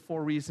goes through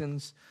 4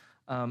 reasons,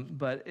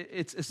 but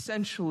it's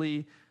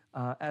essentially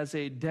as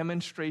a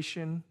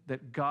demonstration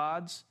that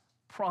God's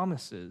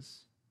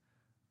promises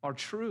are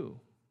true.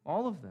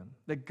 All of them.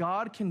 That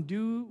God can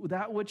do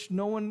that which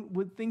no one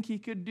would think he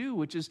could do,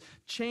 which is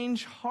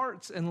change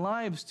hearts and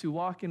lives to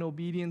walk in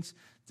obedience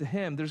to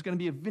him. There's going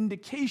to be a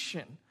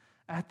vindication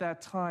at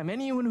that time.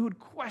 Anyone who would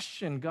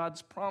question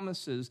God's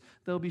promises,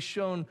 they will be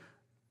shown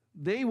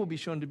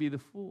to be the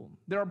fool.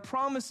 There are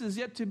promises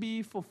yet to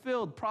be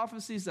fulfilled,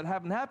 prophecies that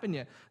haven't happened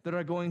yet that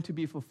are going to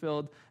be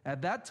fulfilled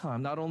at that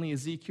time. Not only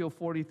Ezekiel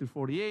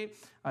 40-48,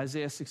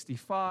 Isaiah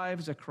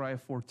 65, Zechariah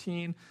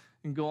 14,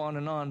 and go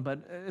on,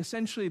 but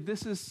essentially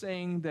this is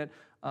saying that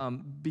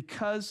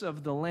because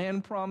of the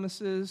land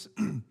promises,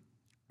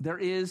 there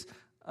is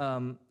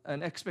an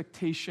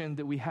expectation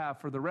that we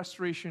have for the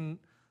restoration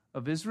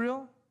of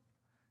Israel,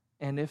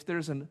 and if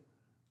there's an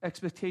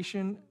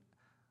expectation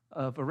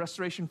of a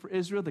restoration for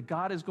Israel, that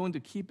God is going to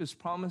keep his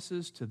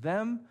promises to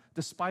them,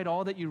 despite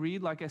all that you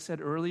read, like I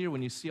said earlier,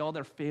 when you see all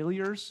their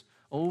failures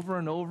over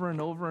and over and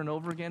over and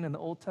over again in the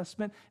Old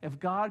Testament. If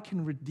God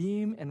can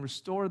redeem and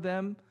restore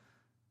them,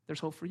 there's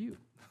hope for you.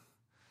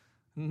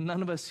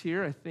 None of us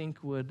here, I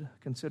think, would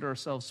consider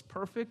ourselves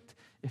perfect.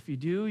 If you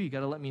do, you got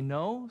to let me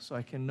know so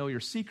I can know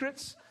your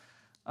secrets.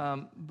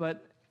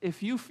 But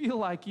if you feel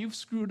like you've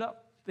screwed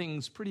up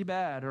things pretty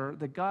bad, or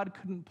that God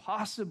couldn't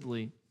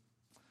possibly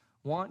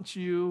want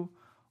you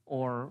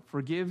or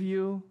forgive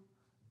you,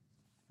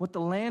 what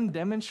the land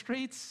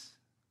demonstrates,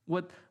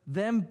 what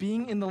them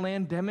being in the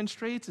land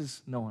demonstrates,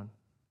 is no one.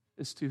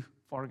 It's too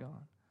far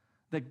gone.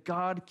 That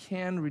God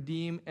can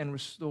redeem and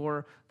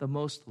restore the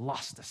most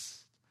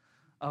lostest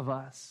of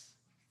us.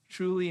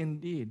 Truly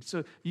indeed.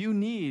 So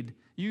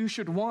you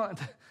should want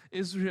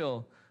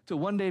Israel to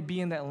one day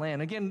be in that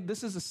land. Again,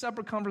 this is a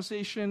separate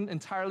conversation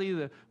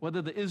entirely,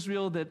 whether the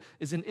Israel that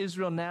is in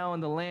Israel now in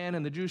the land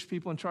and the Jewish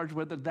people in charge,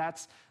 whether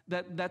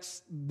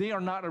they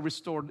are not a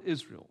restored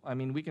Israel. I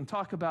mean, we can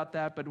talk about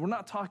that, but we're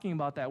not talking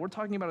about that. We're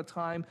talking about a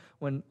time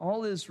when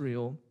all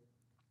Israel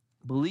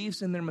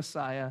believes in their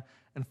Messiah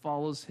and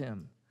follows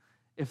him.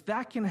 If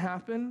that can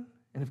happen,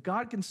 and if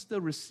God can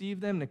still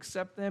receive them and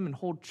accept them and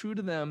hold true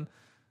to them,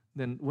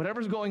 then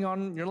whatever's going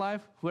on in your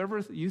life, whoever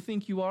you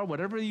think you are,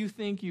 whatever you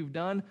think you've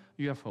done,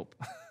 you have hope.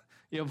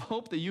 You have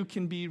hope that you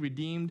can be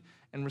redeemed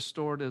and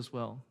restored as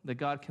well. That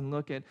God can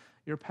look at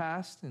your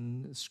past,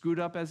 and screwed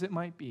up as it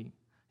might be,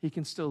 he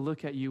can still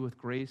look at you with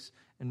grace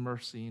and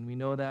mercy. And we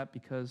know that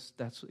because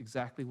that's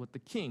exactly what the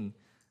king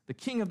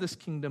of this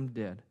kingdom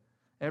did.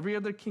 Every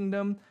other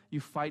kingdom, you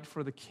fight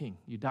for the king.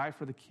 You die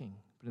for the king.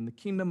 But in the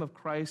kingdom of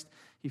Christ,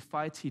 he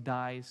fights, he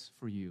dies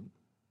for you.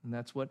 And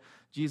that's what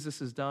Jesus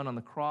has done on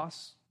the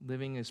cross,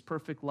 living his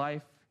perfect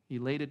life. He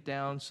laid it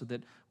down so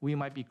that we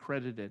might be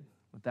credited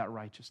with that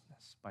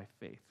righteousness by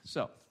faith.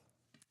 So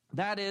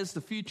that is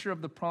the future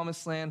of the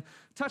promised land.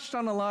 Touched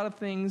on a lot of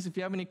things. If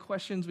you have any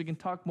questions, we can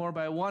talk more,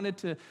 but I wanted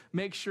to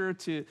make sure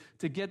to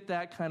get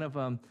that kind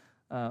of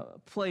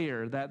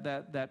player,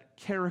 that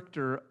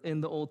character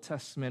in the Old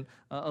Testament,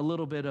 a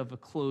little bit of a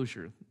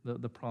closure,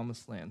 the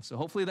promised land. So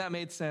hopefully that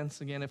made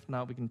sense. Again, if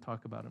not, we can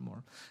talk about it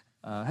more.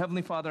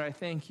 Heavenly Father, I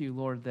thank you,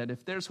 Lord, that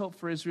if there's hope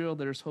for Israel,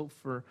 there's hope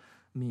for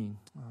me.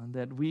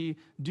 That we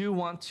do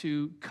want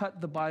to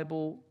cut the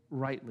Bible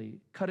rightly,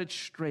 cut it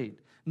straight,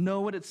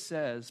 know what it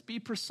says, be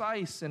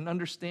precise and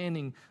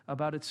understanding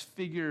about its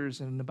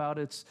figures and about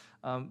its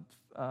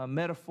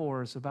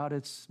metaphors, about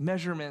its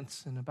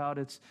measurements and about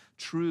its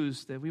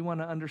truths, that we want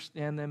to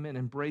understand them and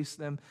embrace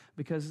them,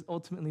 because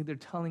ultimately they're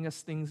telling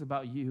us things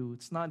about you.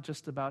 It's not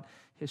just about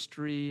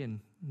history and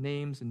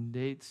names and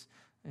dates.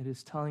 It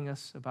is telling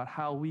us about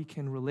how we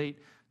can relate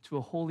to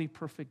a holy,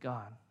 perfect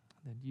God,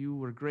 that you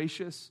were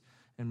gracious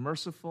and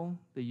merciful,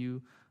 that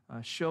you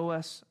show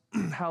us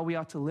how we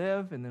ought to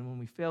live, and then when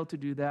we fail to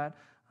do that,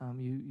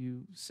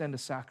 you send a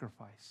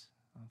sacrifice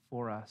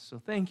for us.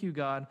 So thank you,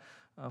 God,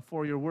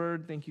 for your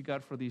word. Thank you,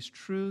 God, for these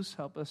truths.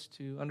 Help us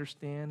to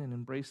understand and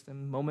embrace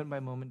them moment by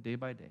moment, day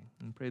by day.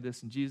 And pray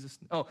this in Jesus'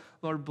 name. Oh,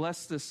 Lord,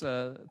 bless this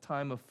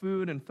time of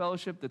food and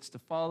fellowship that's to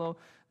follow,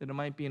 that it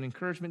might be an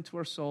encouragement to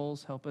our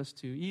souls. Help us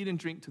to eat and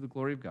drink to the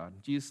glory of God.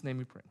 In Jesus' name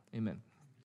we pray. Amen.